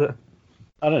do with it?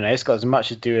 I don't know. It's got as much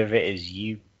to do with it as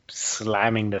you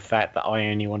slamming the fact that I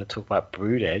only want to talk about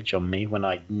Brood Edge on me when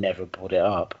I never brought it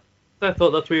up. I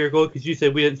thought that's where you're going because you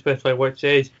said we didn't specify which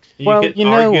Edge. Well, you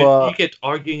know what? You kept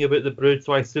arguing about the Brood,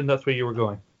 so I assumed that's where you were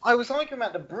going. I was arguing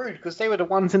about the Brood because they were the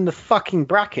ones in the fucking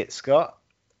bracket, Scott.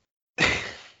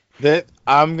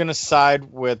 I'm gonna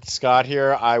side with Scott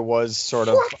here. I was sort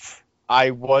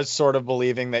of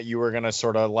believing that you were gonna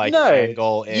sort of like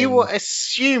angle in. You were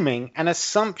assuming, and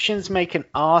assumptions make an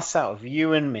arse out of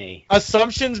you and me.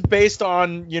 Assumptions based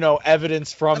on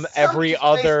evidence from every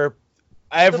other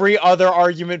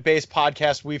argument-based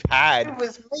podcast we've had. I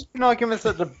was making arguments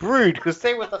at the Brood because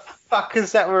they were the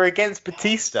fuckers that were against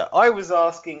Batista. I was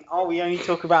asking, are we only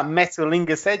talking about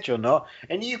Metalingus Edge or not?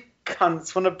 And you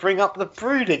cunts want to bring up the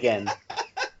Brood again.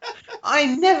 I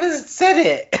never said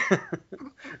it.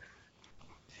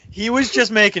 He was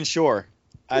just making sure.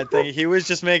 I think he was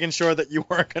just making sure that you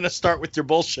weren't going to start with your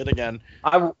bullshit again.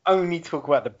 I will only talk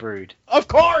about the Brood. Of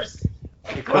course!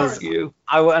 Because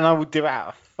I will do it out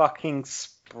of fucking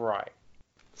Sprite.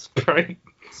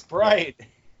 Sprite.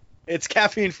 It's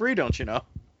caffeine free, don't you know?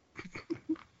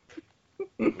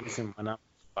 Listen, when I'm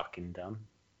fucking done.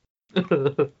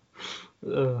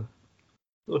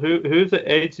 So who's it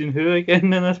Edge and who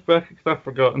again in this bracket? 'Cause I've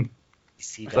forgotten.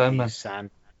 ECW Sandman.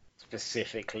 Sandman,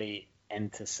 specifically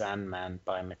Enter Sandman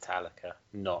by Metallica,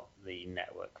 not the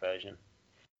network version.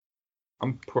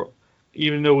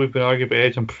 Even though we've been arguing about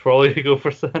Edge, I'm probably gonna go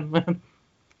for Sandman.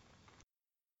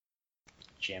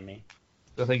 Jimmy.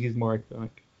 I think he's more iconic.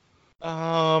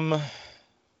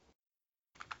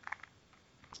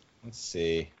 Let's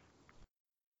see.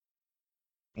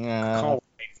 I can't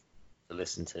wait to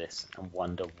listen to this and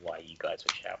wonder why you guys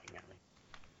were shouting at me.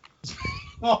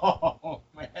 Oh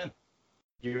man.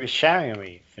 You were shouting at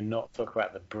me for not talking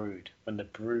about the Brood when the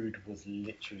Brood was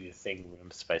literally the thing we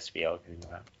were supposed to be arguing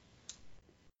about.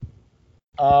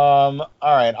 All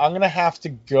right, I'm gonna have to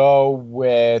go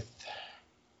with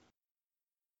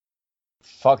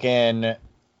fucking.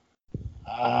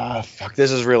 Fuck.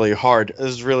 This is really hard.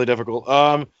 This is really difficult.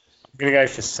 I'm gonna go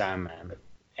for Sandman.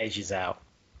 Edge is out.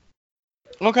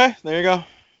 Okay, there you go.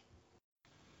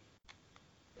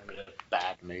 I'm in a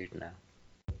bad mood now.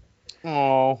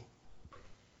 Oh.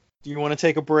 Do you want to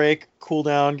take a break, cool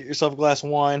down, get yourself a glass of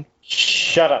wine,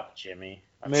 Shut up, Jimmy.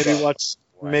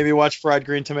 maybe watch Fried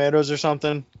Green Tomatoes or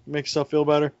something, make yourself feel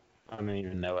better? I don't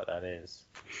even know what that is.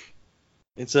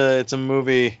 It's a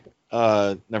movie.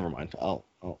 Never mind. I'll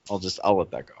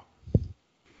let that go.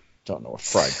 Don't know what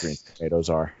fried green tomatoes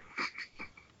are.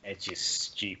 Edge is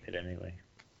stupid anyway.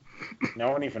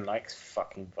 No one even likes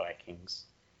fucking Vikings.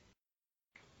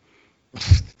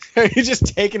 Are you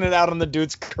just taking it out on the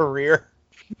dude's career?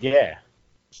 Yeah.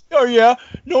 Oh yeah,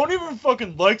 no one even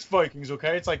fucking likes Vikings.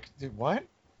 Okay, it's like, dude, what?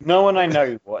 No one I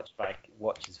know watches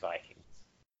Vikings.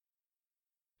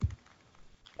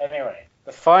 Anyway,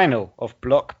 the final of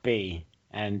Block B,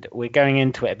 and we're going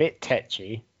into it a bit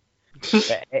tetchy,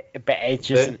 but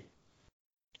Edge isn't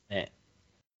it.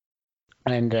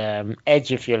 And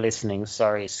Edge, if you're listening,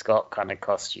 sorry, Scott kind of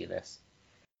cost you this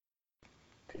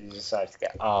because you decided to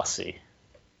get arsey.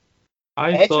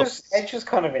 Edge was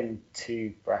kind of in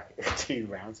two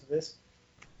rounds of this.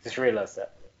 Just realised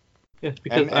that. Yeah,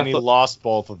 because And he lost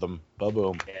both of them.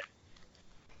 Ba-boom.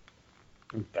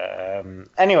 But,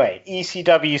 anyway,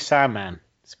 ECW Sandman,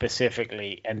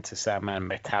 specifically Enter Sandman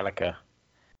Metallica,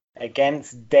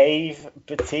 against Dave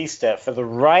Bautista for the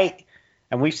right,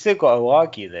 and we've still got to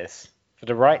argue this, for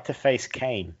the right to face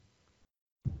Kane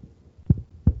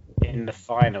in the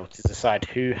final to decide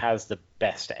who has the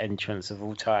best entrance of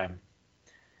all time.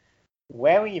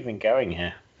 Where are we even going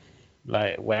here?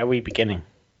 Like, where are we beginning?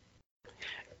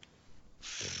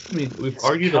 I mean, we've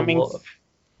argued a lot.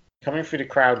 Coming through the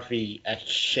crowd via a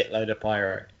shitload of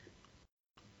pyro.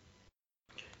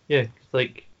 Yeah, 'cause,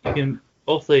 like, you can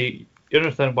also, you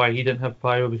understand why he didn't have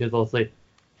pyro, because also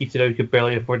he said he could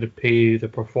barely afford to pay the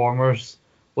performers,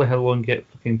 let alone get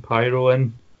fucking pyro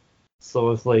in.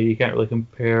 So it's like, you can't really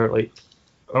compare, like,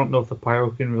 I don't know if the pyro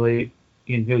you can really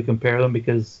compare them,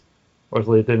 because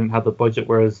obviously they didn't have the budget,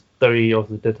 whereas WWE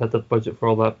also did have the budget for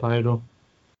all that pyro.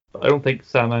 But I don't think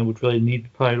Sandman would really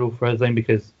need pyro for his thing,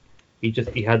 because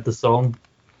he had the song.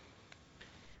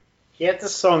 He had the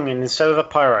song, and instead of the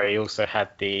pyro, he also had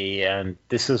the. And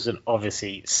this wasn't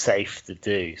obviously safe to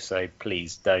do, so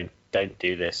please don't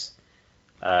do this.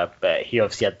 But he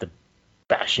obviously had the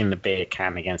bashing the beer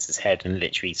can against his head and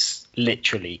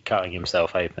literally cutting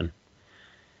himself open.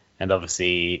 And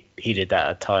obviously he did that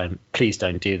at a time. Please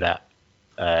don't do that,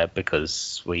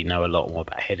 because we know a lot more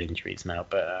about head injuries now.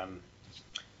 But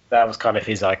that was kind of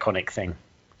his iconic thing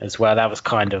as well. That was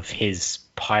kind of his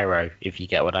pyro, if you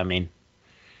get what I mean.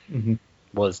 Mm-hmm.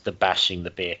 Was the bashing the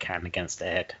beer can against the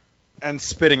head. And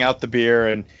spitting out the beer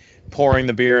and pouring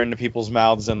the beer into people's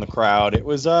mouths in the crowd. It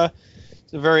was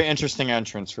it's a very interesting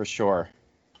entrance for sure.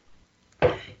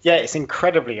 Yeah, it's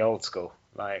incredibly old school.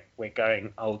 Like, we're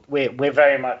going old. We're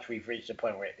very much, we've reached a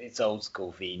point where it's old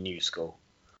school v new school.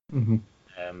 Mm-hmm.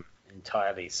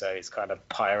 Entirely. So it's kind of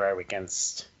pyro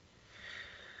against.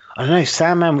 I don't know.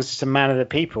 Sandman was just a man of the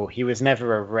people. He was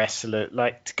never a wrestler.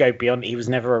 Like, to go beyond, he was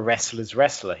never a wrestler's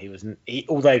wrestler.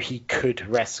 Although he could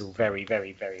wrestle very,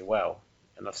 very, very well,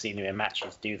 and I've seen him in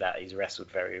matches do that. He's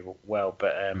wrestled very well,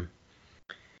 but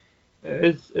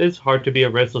it's hard to be a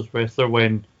wrestler's wrestler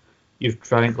when you've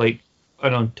drank like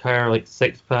an entire like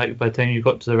 6-pack. By the time you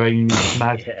got to the ring,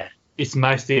 you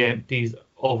smashed the empties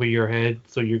over your head,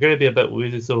 so you're going to be a bit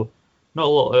woozy. So not a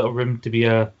lot of room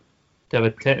to have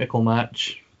a technical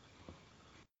match.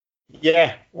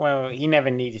 Yeah, well, he never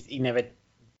needed.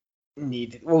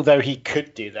 Although he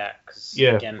could do that, because he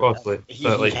has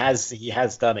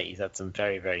done it. He's had some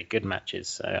very, very good matches.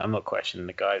 So I'm not questioning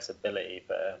the guy's ability,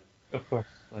 but of course,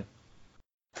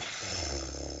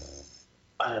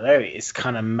 I don't know. It's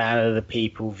kind of man of the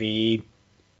people v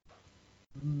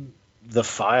the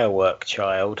firework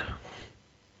child.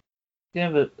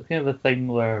 Kind of a thing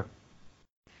where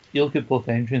you look at both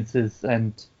entrances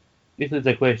and basically it's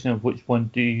a question of which one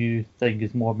do you think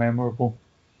is more memorable.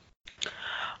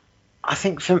 I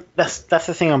think that's the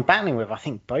thing I'm battling with. I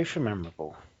think both are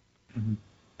memorable. Mhm.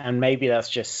 And maybe that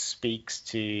just speaks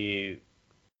to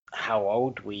how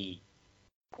old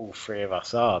all three of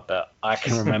us are, but I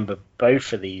can remember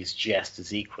both of these just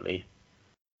as equally.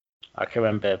 I can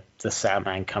remember the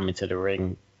Sandman coming to the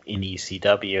ring in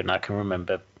ECW, and I can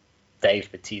remember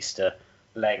Dave Bautista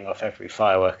laying off every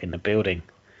firework in the building.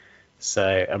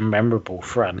 So a memorable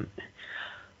front.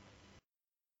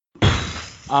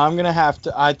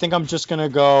 I think I'm just gonna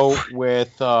go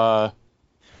with Sandman.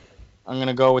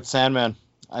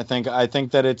 I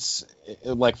think that it's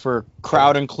like for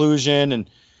crowd inclusion and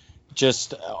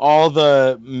just all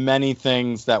the many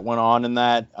things that went on in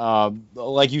that.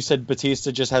 Like you said,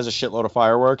 Batista just has a shitload of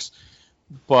fireworks,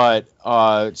 but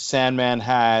Sandman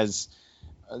has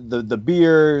the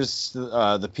beers,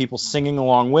 the people singing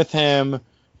along with him,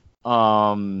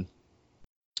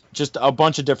 just a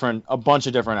bunch of different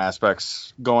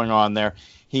aspects going on there.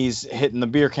 He's hitting the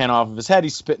beer can off of his head.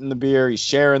 He's spitting the beer. He's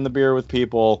sharing the beer with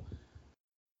people.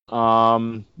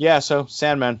 Yeah, so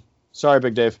Sandman. Sorry,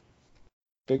 Big Dave.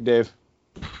 Big Dave.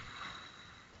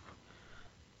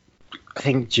 I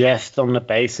think just on the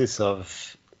basis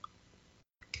of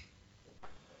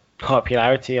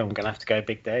popularity, I'm going to have to go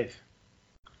Big Dave.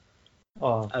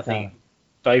 I think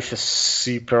both are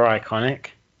super iconic.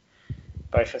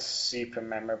 Both are super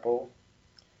memorable.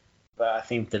 But I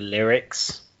think the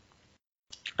lyrics...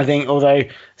 I think although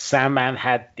Sandman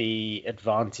had the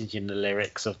advantage in the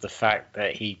lyrics of the fact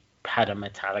that he had a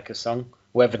Metallica song,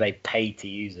 whether they paid to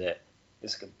use it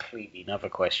is a completely another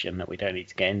question that we don't need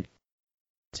to get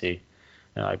into.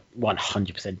 I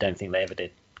 100% don't think they ever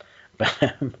did. But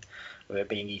with it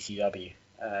being ECW,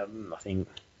 I think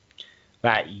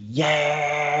that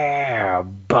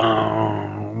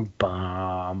boom,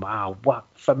 boom, I'll walk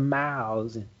for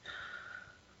miles.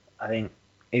 I think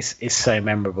it's so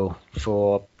memorable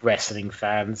for wrestling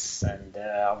fans, and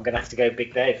I'm gonna have to go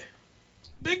Big Dave.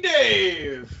 Big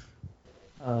Dave.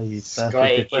 Oh, you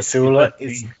Scotty, it's all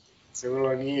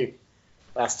on you.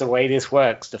 That's the way this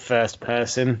works. The first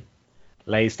person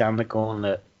lays down the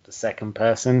gauntlet. The second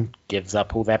person gives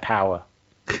up all their power.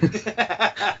 Then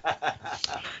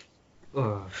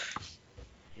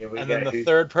the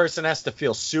third person has to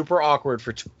feel super awkward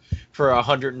for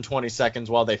 120 seconds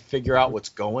while they figure out what's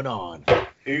going on.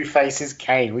 Who faces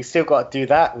Kane? We still got to do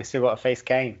that. We still got to face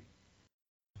Kane.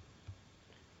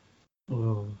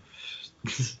 Oh.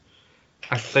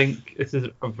 I think this is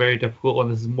a very difficult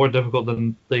one. This is more difficult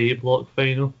than the A-Block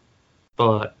final.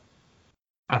 But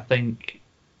I think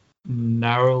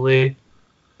narrowly,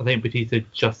 I think Batista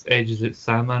just edges out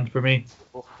Sandman for me.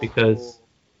 Because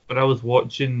when I was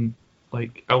watching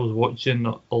a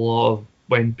lot of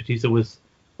when Batista was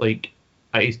like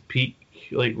at his peak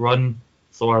run,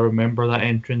 so I remember that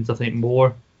entrance I think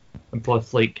more. And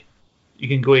plus you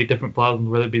can go to different platforms,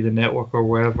 whether it be the network or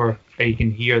wherever, and you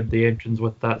can hear the entrance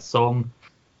with that song.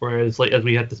 Whereas as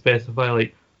we had to specify,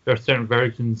 there are certain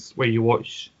versions where you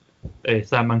watch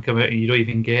Sandman come out and you don't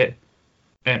even get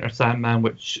Enter Sandman,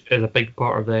 which is a big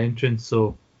part of the entrance.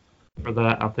 So for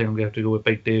that, I think I'm gonna have to go with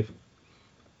Big Dave.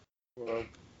 Well,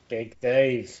 Big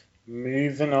Dave.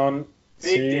 Moving on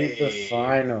to the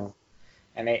final.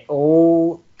 And it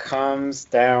all comes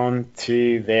down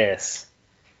to this.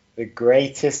 The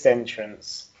greatest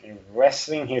entrance in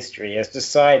wrestling history as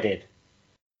decided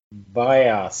by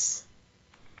us.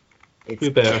 It's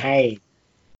Kane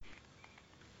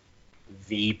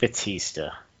v.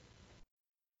 Batista.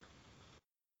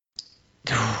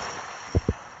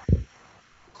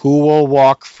 Who will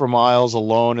walk for miles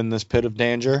alone in this pit of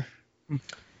danger?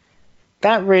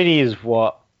 That really is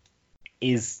what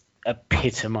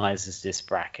epitomizes this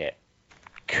bracket.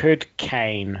 Could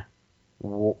Kane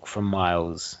walk for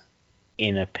miles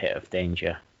in a pit of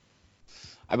danger?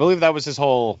 I believe that was his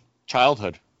whole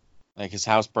childhood. His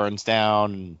house burns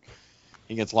down and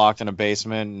he gets locked in a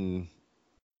basement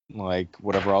and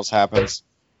whatever else happens.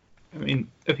 I mean,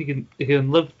 if he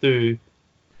can live through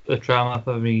the trauma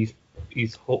of his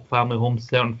whole family home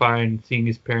set on fire and seeing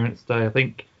his parents die, I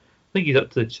think he's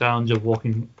up to the challenge of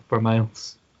walking for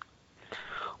miles.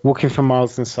 Walking for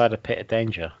miles inside a pit of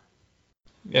danger.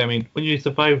 Yeah, I mean, when you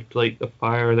survived the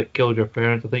fire that killed your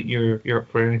parents, I think you're up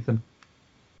for anything.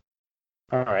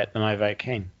 All right, then I vote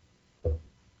Kane.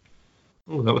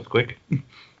 Oh, that was quick.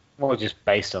 Well, just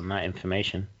based on that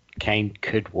information, Kane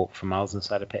could walk for miles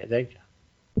inside a pit of danger.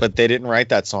 But they didn't write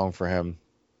that song for him.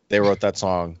 They wrote that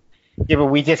song. Yeah, but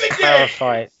we just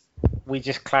clarified we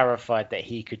just clarified that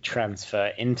he could transfer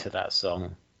into that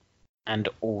song and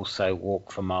also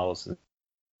walk for miles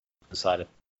inside of.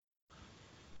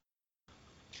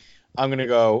 I'm gonna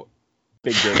go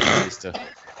Big Dick Batista.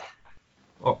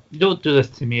 Oh, don't do this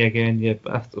to me again, you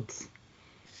bastards.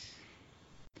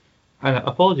 And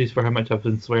apologies for how much I've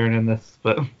been swearing in this,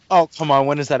 but Oh, come on,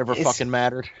 when has that ever It's- fucking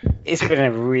mattered? It's been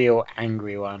a real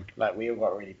angry one. Like, we all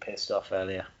got really pissed off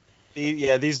earlier.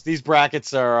 These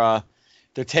brackets are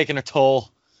they're taking a toll.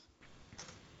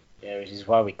 Yeah, which is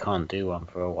why we can't do one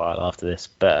for a while after this.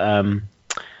 But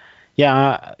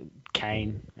yeah,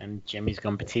 Kane and Jimmy's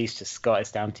gone Batista. Scott,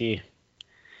 it's down to you.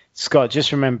 Scott,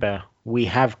 just remember, we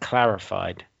have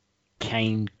clarified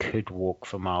Kane could walk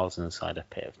for miles inside a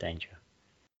pit of danger.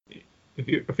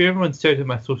 if everyone's checked out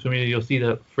my social media, you'll see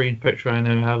that framed picture I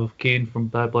now have of Kane from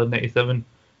Bad Blood 97.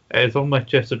 It's on my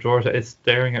chest of drawers. It is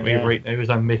staring at me Yeah. right now as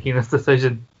I'm making this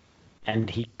decision. And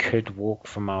he could walk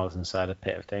for miles inside a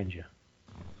pit of danger.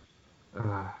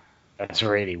 That's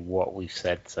really what we've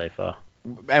said so far.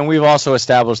 And we've also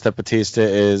established that Batista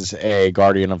is a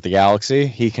guardian of the galaxy.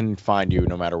 He can find you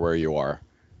no matter where you are.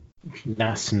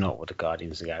 That's not what the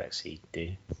Guardians of the Galaxy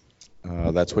do.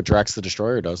 That's what Drax the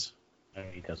Destroyer does. No,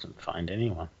 he doesn't find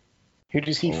anyone. Who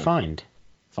does he Oh. find?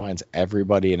 Finds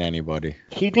everybody and anybody.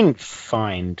 He didn't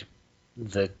find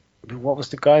what was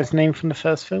the guy's name from the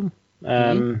first film? The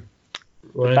Ronan,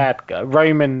 bad guy,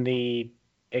 Roman the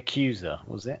Accuser,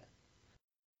 was it?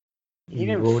 He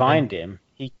didn't Ronan. find him.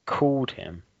 He called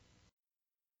him.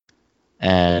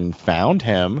 And found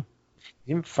him.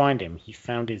 He didn't find him. He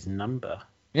found his number.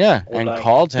 Yeah, Or and like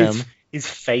called him. His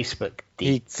Facebook.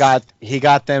 He deets.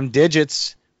 got them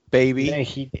digits, baby. No,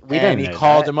 we and don't he know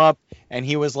called that. him up and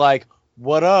he was like,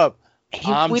 "What up?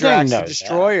 I'm we don't Drax know the that.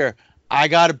 Destroyer. I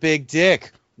got a big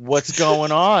dick. What's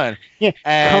going on?" Yeah,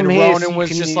 And come here Ronan so you was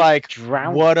can just like,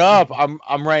 drown "What me." up?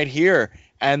 I'm right here."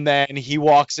 And then he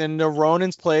walks into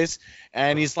Ronan's place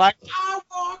and he's like, "I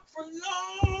walk for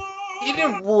love." He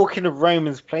didn't walk into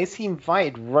Roman's place. He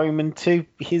invited Roman to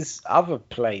his other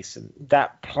place,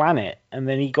 that planet, and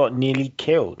then he got nearly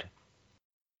killed.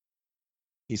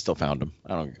 He still found him. I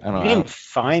don't He know. didn't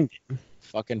find him.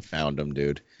 Fucking found him,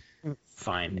 dude.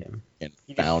 Find him. And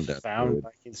He found just him. found Dude.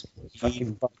 like his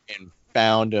fucking And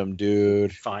found him,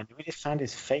 dude. find him. We just found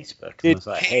his Facebook and Did was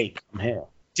like, "Hey, come here."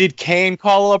 Did Kane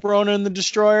call up Ronan the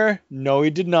Destroyer? No, he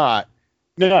did not.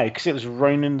 No, because it was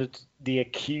Ronan the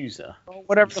Accuser.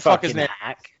 Whatever the fuck his Fucking name.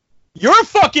 hack. You're a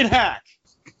fucking hack.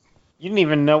 You didn't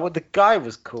even know what the guy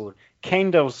was called. Kane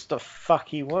does the fuck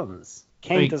he wants.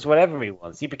 Kane Wait. does whatever he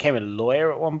wants. He became a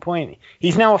lawyer at one point.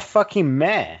 He's now a fucking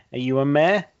mayor. Are you a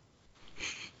mayor?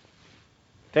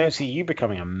 Don't see you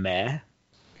becoming a mayor.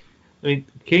 I mean,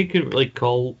 Kane couldn't really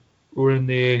call Ronan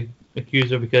the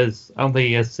Accuser because I don't think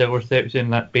he has cell reception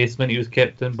in that basement he was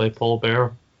kept in by Paul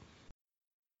Bearer.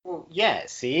 Well, yeah,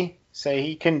 see? So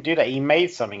he couldn't do that. He made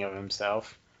something of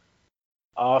himself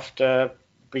after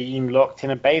being locked in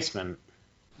a basement.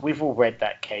 We've all read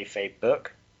that kayfabe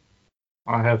book.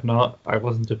 I have not. I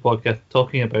listened to a podcast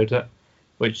talking about it,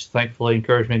 which thankfully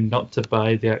encouraged me not to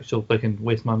buy the actual book and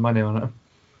waste my money on it.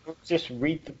 Just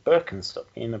read the book and stop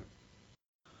being a...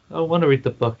 I want to read the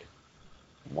book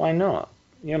Why not?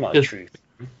 You're not a Yes. truth.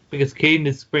 because Kane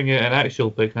is bringing out an actual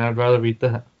book and I'd rather read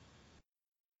that.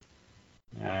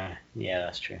 Yeah,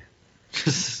 that's true.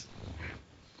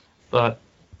 But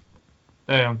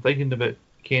I'm thinking about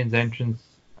Kane's entrance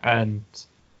and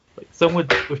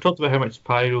like we've talked about how much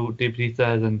pyro Dave Bautista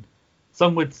has, and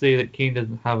some would say that Kane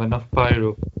doesn't have enough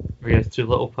pyro, or he has too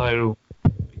little pyro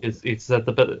because he's had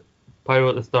the bit of pyro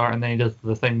at the start and then he does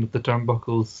the thing with the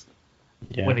turnbuckles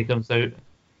Yeah. when he comes out.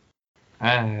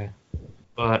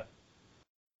 But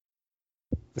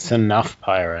It's enough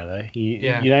pyro, though.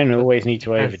 Yeah. You don't always need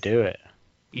to Yes. overdo it.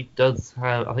 he does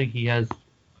have, I think he has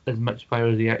as much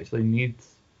pyro as he actually needs.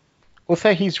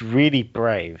 Also, he's really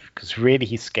brave, because really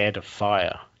he's scared of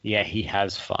fire. Yeah, he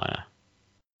has fire.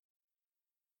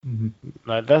 Mm-hmm.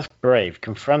 Like, that's brave.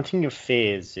 Confronting your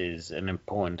fears is an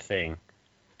important thing.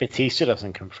 Batista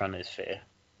doesn't confront his fear.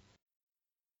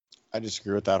 I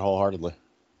disagree with that wholeheartedly.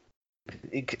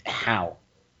 How?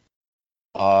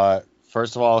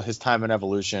 First of all, his time in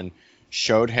Evolution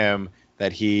showed him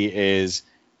that he is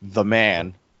the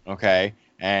man, okay?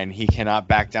 And he cannot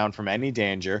back down from any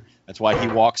danger. That's why he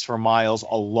walks for miles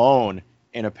alone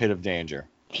in a pit of danger.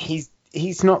 He's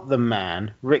not the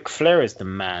man. Ric Flair is the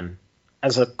man,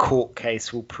 as a court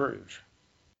case will prove.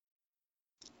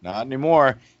 Not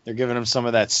anymore. They're giving him some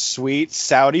of that sweet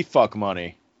Saudi fuck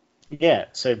money. Yeah,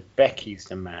 so Becky's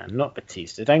the man, not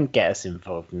Batista. Don't get us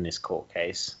involved in this court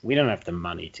case. We don't have the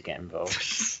money to get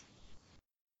involved.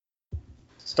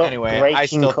 Stop Anyway,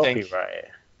 breaking copyright.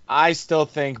 I still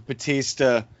think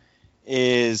Batista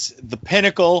is the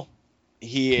pinnacle.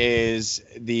 He is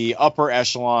the upper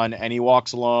echelon, and he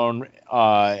walks alone,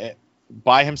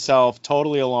 by himself,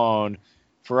 totally alone,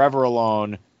 forever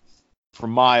alone, for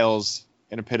miles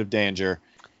in a pit of danger.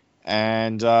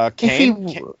 And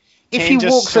Kane if he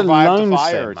just walks survived alone a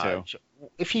fire so or two. much,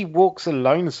 if he walks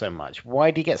alone so much,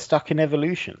 why did he get stuck in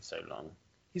evolution so long?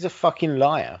 He's a fucking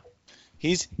liar.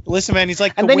 Listen, man. He's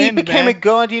like And the then wind, he became man. a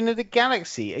guardian of the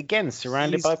galaxy, again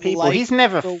surrounded by people. like He's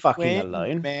never the fucking wind,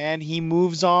 alone. man. He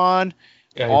moves on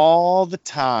Guys, all the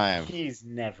time. He's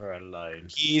never alone.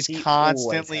 He's He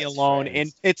constantly always has alone friends.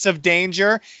 in pits of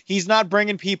danger. He's not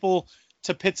bringing people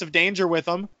to pits of danger with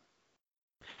him.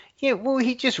 Yeah, well,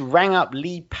 he just rang up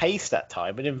Lee Pace that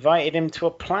time and invited him to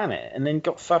a planet, and then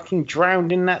got fucking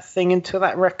drowned in that thing until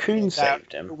that raccoon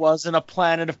saved It him. wasn't a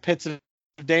planet of pits of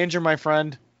danger, my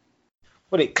friend.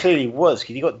 Well, it clearly was,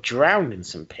 because he got drowned in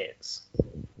some pits.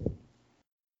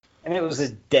 And it was a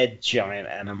dead giant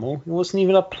animal. It wasn't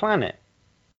even a planet.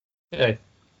 yeah,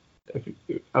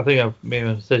 I think I've made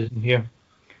a decision here.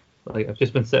 Like, I've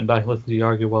just been sitting back and listening to you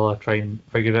argue while I try and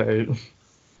figure it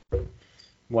out.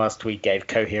 Whilst we gave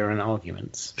coherent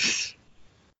arguments.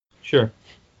 Sure.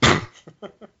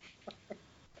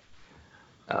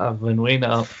 I've been weighing it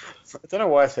up. I don't know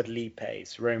why I said Lee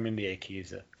Pace, Roman the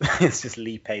Accuser. It's just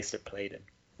Lee Pace that played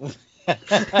him.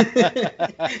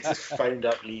 Just phoned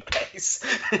up Lee Pace.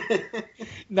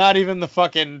 Not even the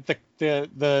fucking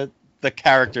the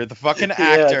character, the fucking Yeah,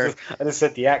 actor. I just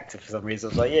said the actor for some reason. I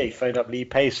was like, yeah, he phoned up Lee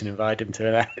Pace and invited him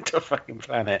to a fucking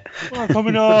planet. Oh,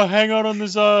 coming hang out on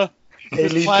this Hey,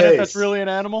 Lee planet Pace. that's really an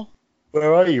animal.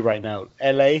 Where are you right now?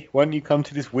 LA? Why don't you come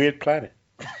to this weird planet?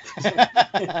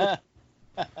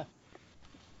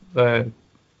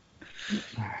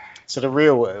 So the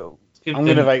real I'm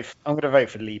gonna vote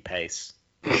for Lee Pace.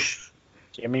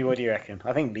 Jimmy, what do you reckon?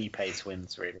 I think Lee Pace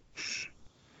wins, really.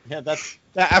 Yeah, that's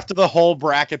after the whole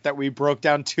bracket that we broke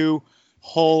down 2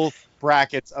 whole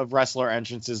brackets of wrestler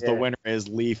entrances. The Yeah. winner is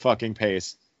Lee fucking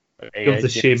Pace. It was the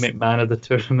Shane McMahon of the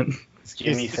tournament.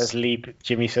 Jimmy says Lee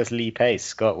Pace.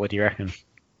 Scott, what do you reckon?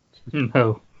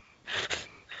 No.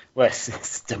 Well,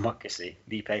 it's democracy.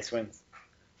 Lee Pace wins.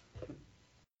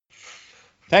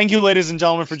 Thank you, ladies and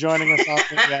gentlemen, for joining us on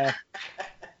the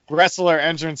wrestler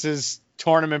entrances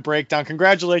tournament breakdown.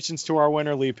 Congratulations to our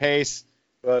winner, Lee Pace.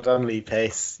 Well done, Lee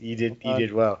Pace. You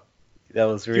did well. That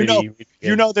was really, You know- really good.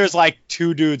 You know, there's like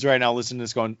 2 dudes right now listening to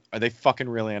this going, are they fucking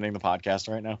really ending the podcast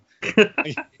right now?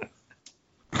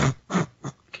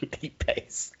 Lee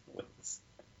Pace wins.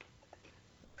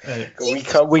 Uh,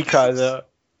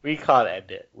 We can't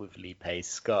end it with Lee Pace,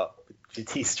 Scott,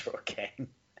 Batista or Kane.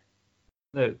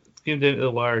 no, it's came down to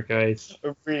the wire, guys.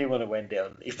 I really want to end it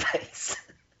on Lee Pace.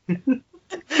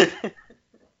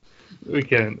 We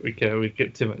can't. We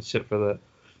get too much shit for that.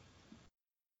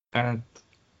 And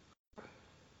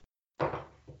God,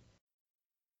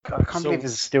 I can't believe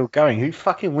this is still going. Who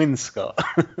fucking wins, Scott?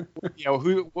 You know,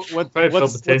 very full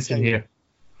what's attention here.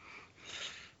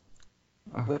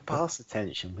 We're past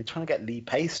attention. We're trying to get Lee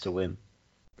Pace to win.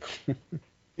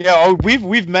 Yeah,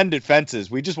 we've mended fences.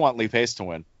 We just want Lee Pace to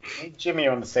win. Me and Jimmy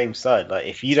are on the same side. Like,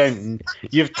 if you don't,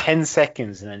 you have 10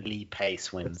 seconds and then Lee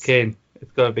Pace wins. It's Kane.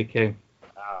 It's got to be Kane.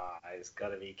 It's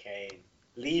gotta be Kane.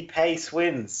 Lee Pace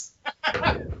wins.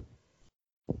 I'll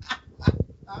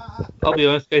be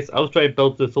honest, guys. I was trying to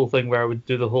build this whole thing where I would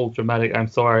do the whole dramatic "I'm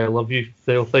sorry, I love you"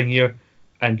 style thing here,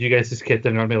 and you guys just kept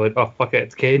in on me like, "Oh fuck it,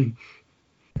 it's Kane."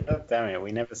 God damn it,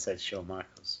 we never said Shawn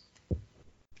Michaels.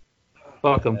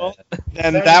 Fuck him.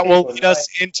 And So that many will people lead us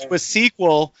like- into a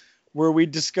sequel where we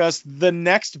discuss the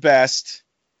next best.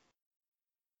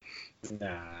 Nah,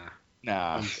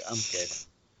 Nah, I'm good.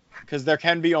 because there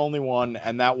can be only one,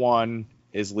 and that one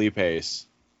is Lee Pace.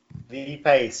 Lee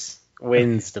Pace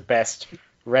wins the best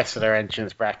wrestler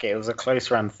entrance bracket. It was a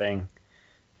close run thing,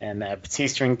 and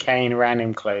Batista and Kane ran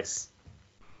him close.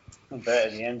 But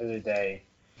at the end of the day,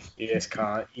 you just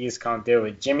can't deal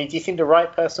with. Jimmy, do you think the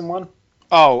right person won?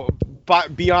 Oh,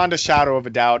 but beyond a shadow of a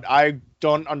doubt, I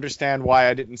don't understand why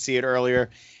I didn't see it earlier.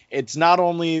 It's not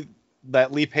only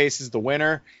that Lee Pace is the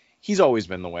winner; he's always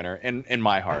been the winner in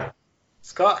my heart.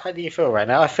 Scott, how do you feel right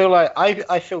now? I feel like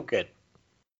I feel good.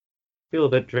 Feel a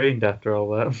bit drained after all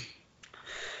that.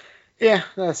 Yeah,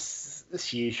 that's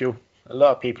usual. A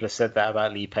lot of people have said that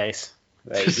about Lee Pace.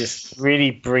 That he just really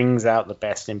brings out the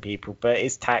best in people, but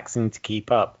it's taxing to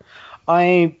keep up.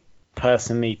 I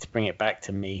personally, to bring it back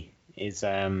to me, is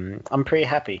I'm pretty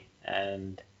happy,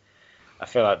 and I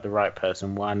feel like the right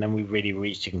person won. And we really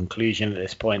reached a conclusion at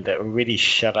this point that we really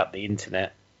shut up the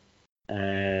internet,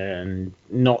 and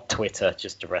not Twitter,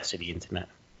 just the rest of the internet.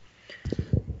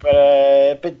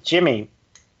 But Jimmy,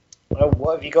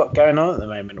 what have you got going on at the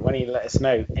moment? Why don't you let us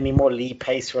know? Any more Lee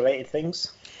Pace related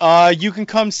things? You can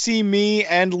come see me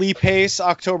and Lee Pace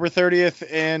October 30th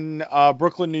in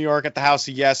Brooklyn, New York at the House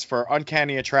of Yes for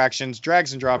Uncanny Attractions,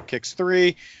 Drags and Dropkicks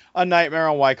 3, A Nightmare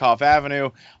on Wyckoff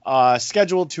Avenue.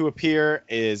 Scheduled to appear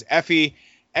is Effie,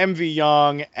 MV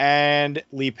Young, and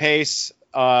Lee Pace.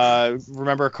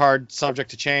 Remember, card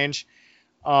subject to change.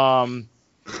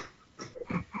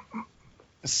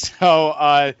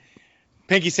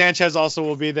 Pinky Sanchez also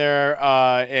will be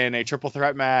there in a triple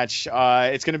threat match.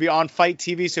 It's going to be on Fight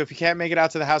TV, so if you can't make it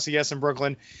out to the House of Yes in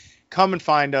Brooklyn, come and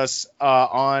find us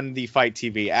on the Fight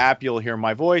TV app. You'll hear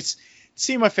my voice,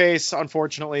 see my face,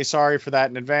 unfortunately. Sorry for that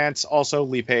in advance. Also,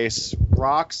 Lee Pace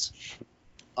rocks.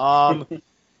 And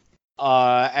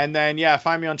then,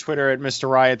 find me on Twitter at Mr.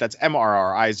 Riot. That's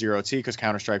MRRI0T, because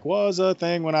Counter-Strike was a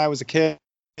thing when I was a kid.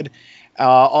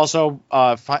 Also,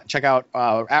 check out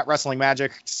at Wrestling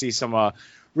Magic to see some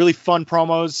really fun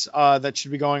promos that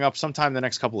should be going up sometime in the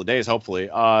next couple of days, hopefully,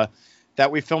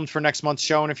 that we filmed for next month's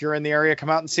show. And if you're in the area, come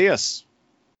out and see us.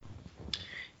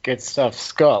 Good stuff.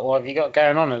 Scott, what have you got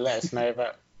going on? And let us know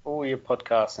about all your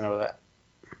podcasts and all that.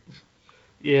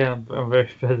 Yeah, I'm very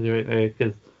busy right now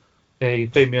because you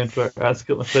can find me on Twitter at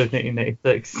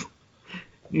ScottMcLeod1996.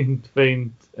 You can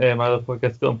find my other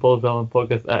podcast, Scott and Paul's Villain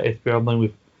Podcast, at SP Rumbling.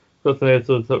 We've got some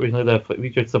episodes that recently that have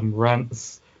featured some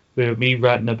rants with me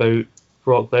ranting about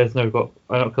Brock Lesnar. We've got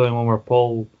an upcoming one where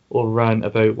Paul will rant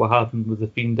about what happened with the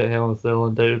Fiend at Hell in a Cell,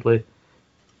 undoubtedly.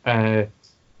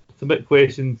 Submit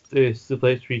questions to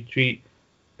Suplex Retreat.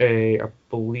 I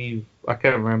believe, I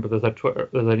can't remember, there's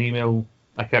an email,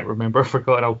 I can't remember, I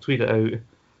forgot, I'll tweet it out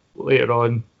later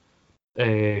on.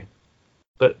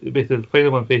 But basically, find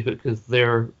them on Facebook because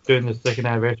they're doing their second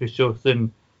anniversary show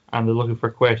soon, and they're looking for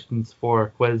questions for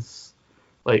a quiz,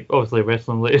 like obviously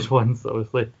wrestling related ones,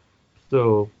 obviously.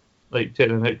 So, check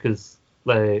them out because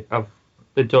I've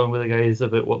been talking with the guys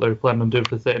about what they're planning on doing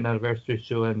for the second anniversary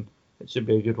show, and it should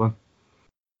be a good one.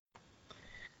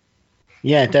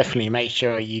 Yeah, definitely. Make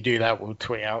sure you do that. We'll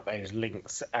tweet out those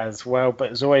links as well. But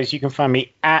as always, you can find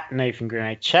me at Nathan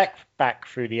Grenade. Check back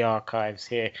through the archives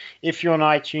here. If you're on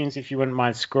iTunes, if you wouldn't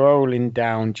mind scrolling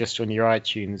down just on your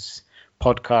iTunes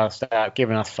podcast app,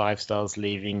 giving us 5 stars,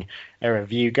 leaving a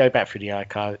review, go back through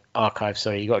the archive. So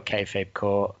you got Kayfabe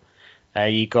Court.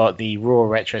 You got the Raw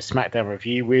Retro SmackDown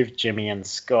review with Jimmy and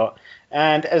Scott.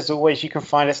 And as always, you can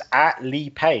find us at Lee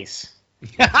Pace.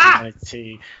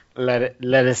 To let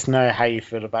us know how you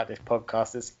feel about this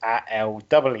podcast. It's at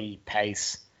LEE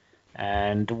Pace.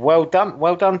 And well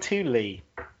done to Lee.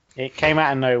 It came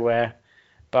out of nowhere,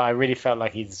 but I really felt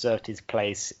like he deserved his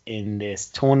place in this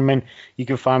tournament. You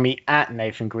can find me at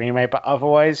Nathan Greenway, but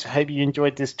otherwise, hope you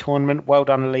enjoyed this tournament. Well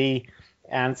done, Lee,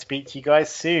 and speak to you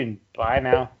guys soon. Bye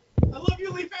now. I love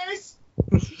you, Lee Pace.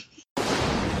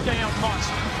 Damn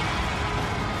monster.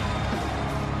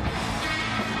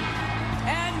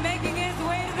 And making his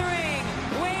way to the ring,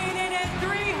 weighing in at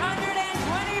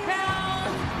 320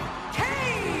 pounds,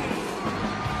 Kane!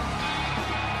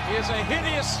 He is a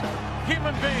hideous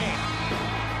human being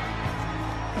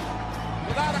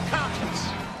without a conscience.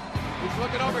 He's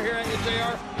looking over here at you,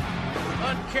 JR.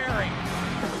 Uncaring.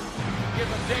 Give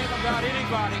a damn about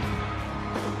anybody.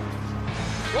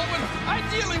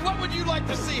 Ideally, what would you like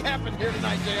to see happen here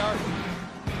tonight, JR?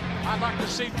 I'd like to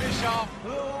see Bischoff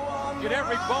get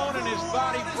every bone in his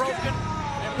body broken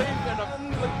and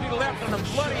be left in a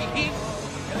bloody heap.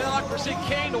 And then I'd like to see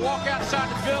Kane to walk outside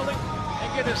the building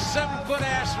and get his 7-foot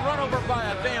ass run over by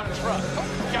a damn truck. Oh,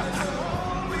 God.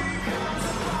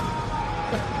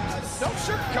 Don't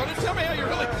sugarcoat it. Tell me how you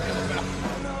really feel about it.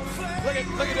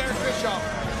 Look at Eric Bischoff.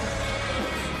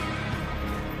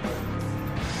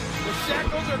 The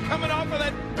shackles are coming off of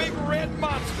that big red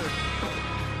monster.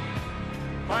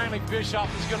 Finally, Bischoff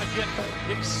is going to get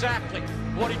exactly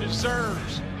what he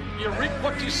deserves. You reap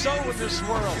what you sow in this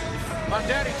world. My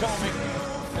daddy told me,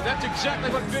 and that's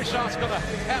exactly what Bischoff's going to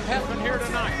have happen here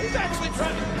tonight. He's actually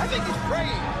trying to, I think he's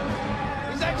praying.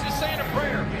 He's actually saying a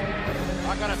prayer.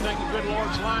 I got to think the good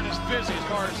Lord's line is busy as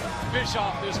far as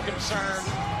Bischoff is concerned.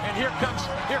 And here comes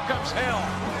hell.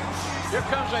 Here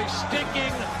comes a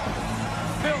stinking,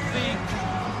 filthy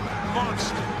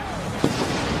monster.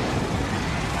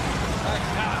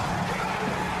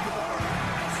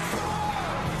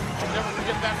 I'll never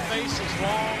forget that face as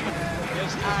long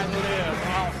as I live.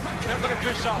 I'll never look at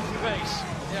Bischoff's face.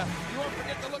 Yeah, you won't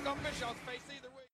forget the look on Bischoff's face either way.